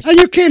gosh. And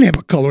you can't have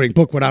a coloring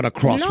book without a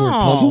crossword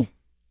puzzle.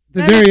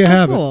 There you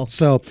have cool. it.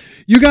 So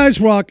you guys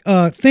rock.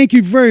 Thank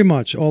you very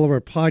much, all of our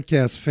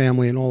podcast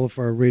family and all of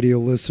our radio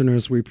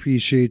listeners. We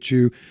appreciate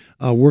you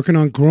working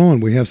on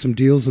growing. We have some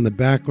deals in the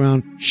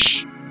background.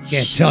 Shh.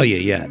 Can't tell you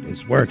yet.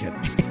 It's working.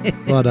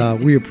 But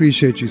we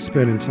appreciate you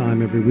spending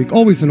time every week.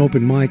 Always an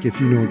open mic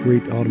if you know a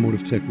great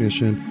automotive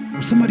technician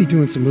or somebody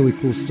doing some really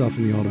cool stuff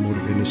in the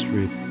automotive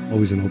industry.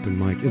 Always an open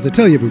mic. As I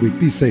tell you every week,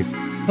 be safe.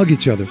 Hug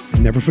each other.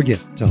 And never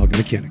forget to hug a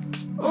mechanic.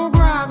 Oh,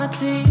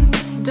 gravity,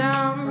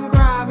 down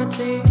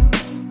gravity.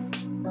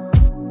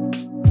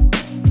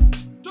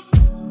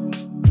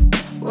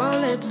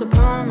 a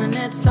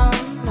permanent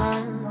song.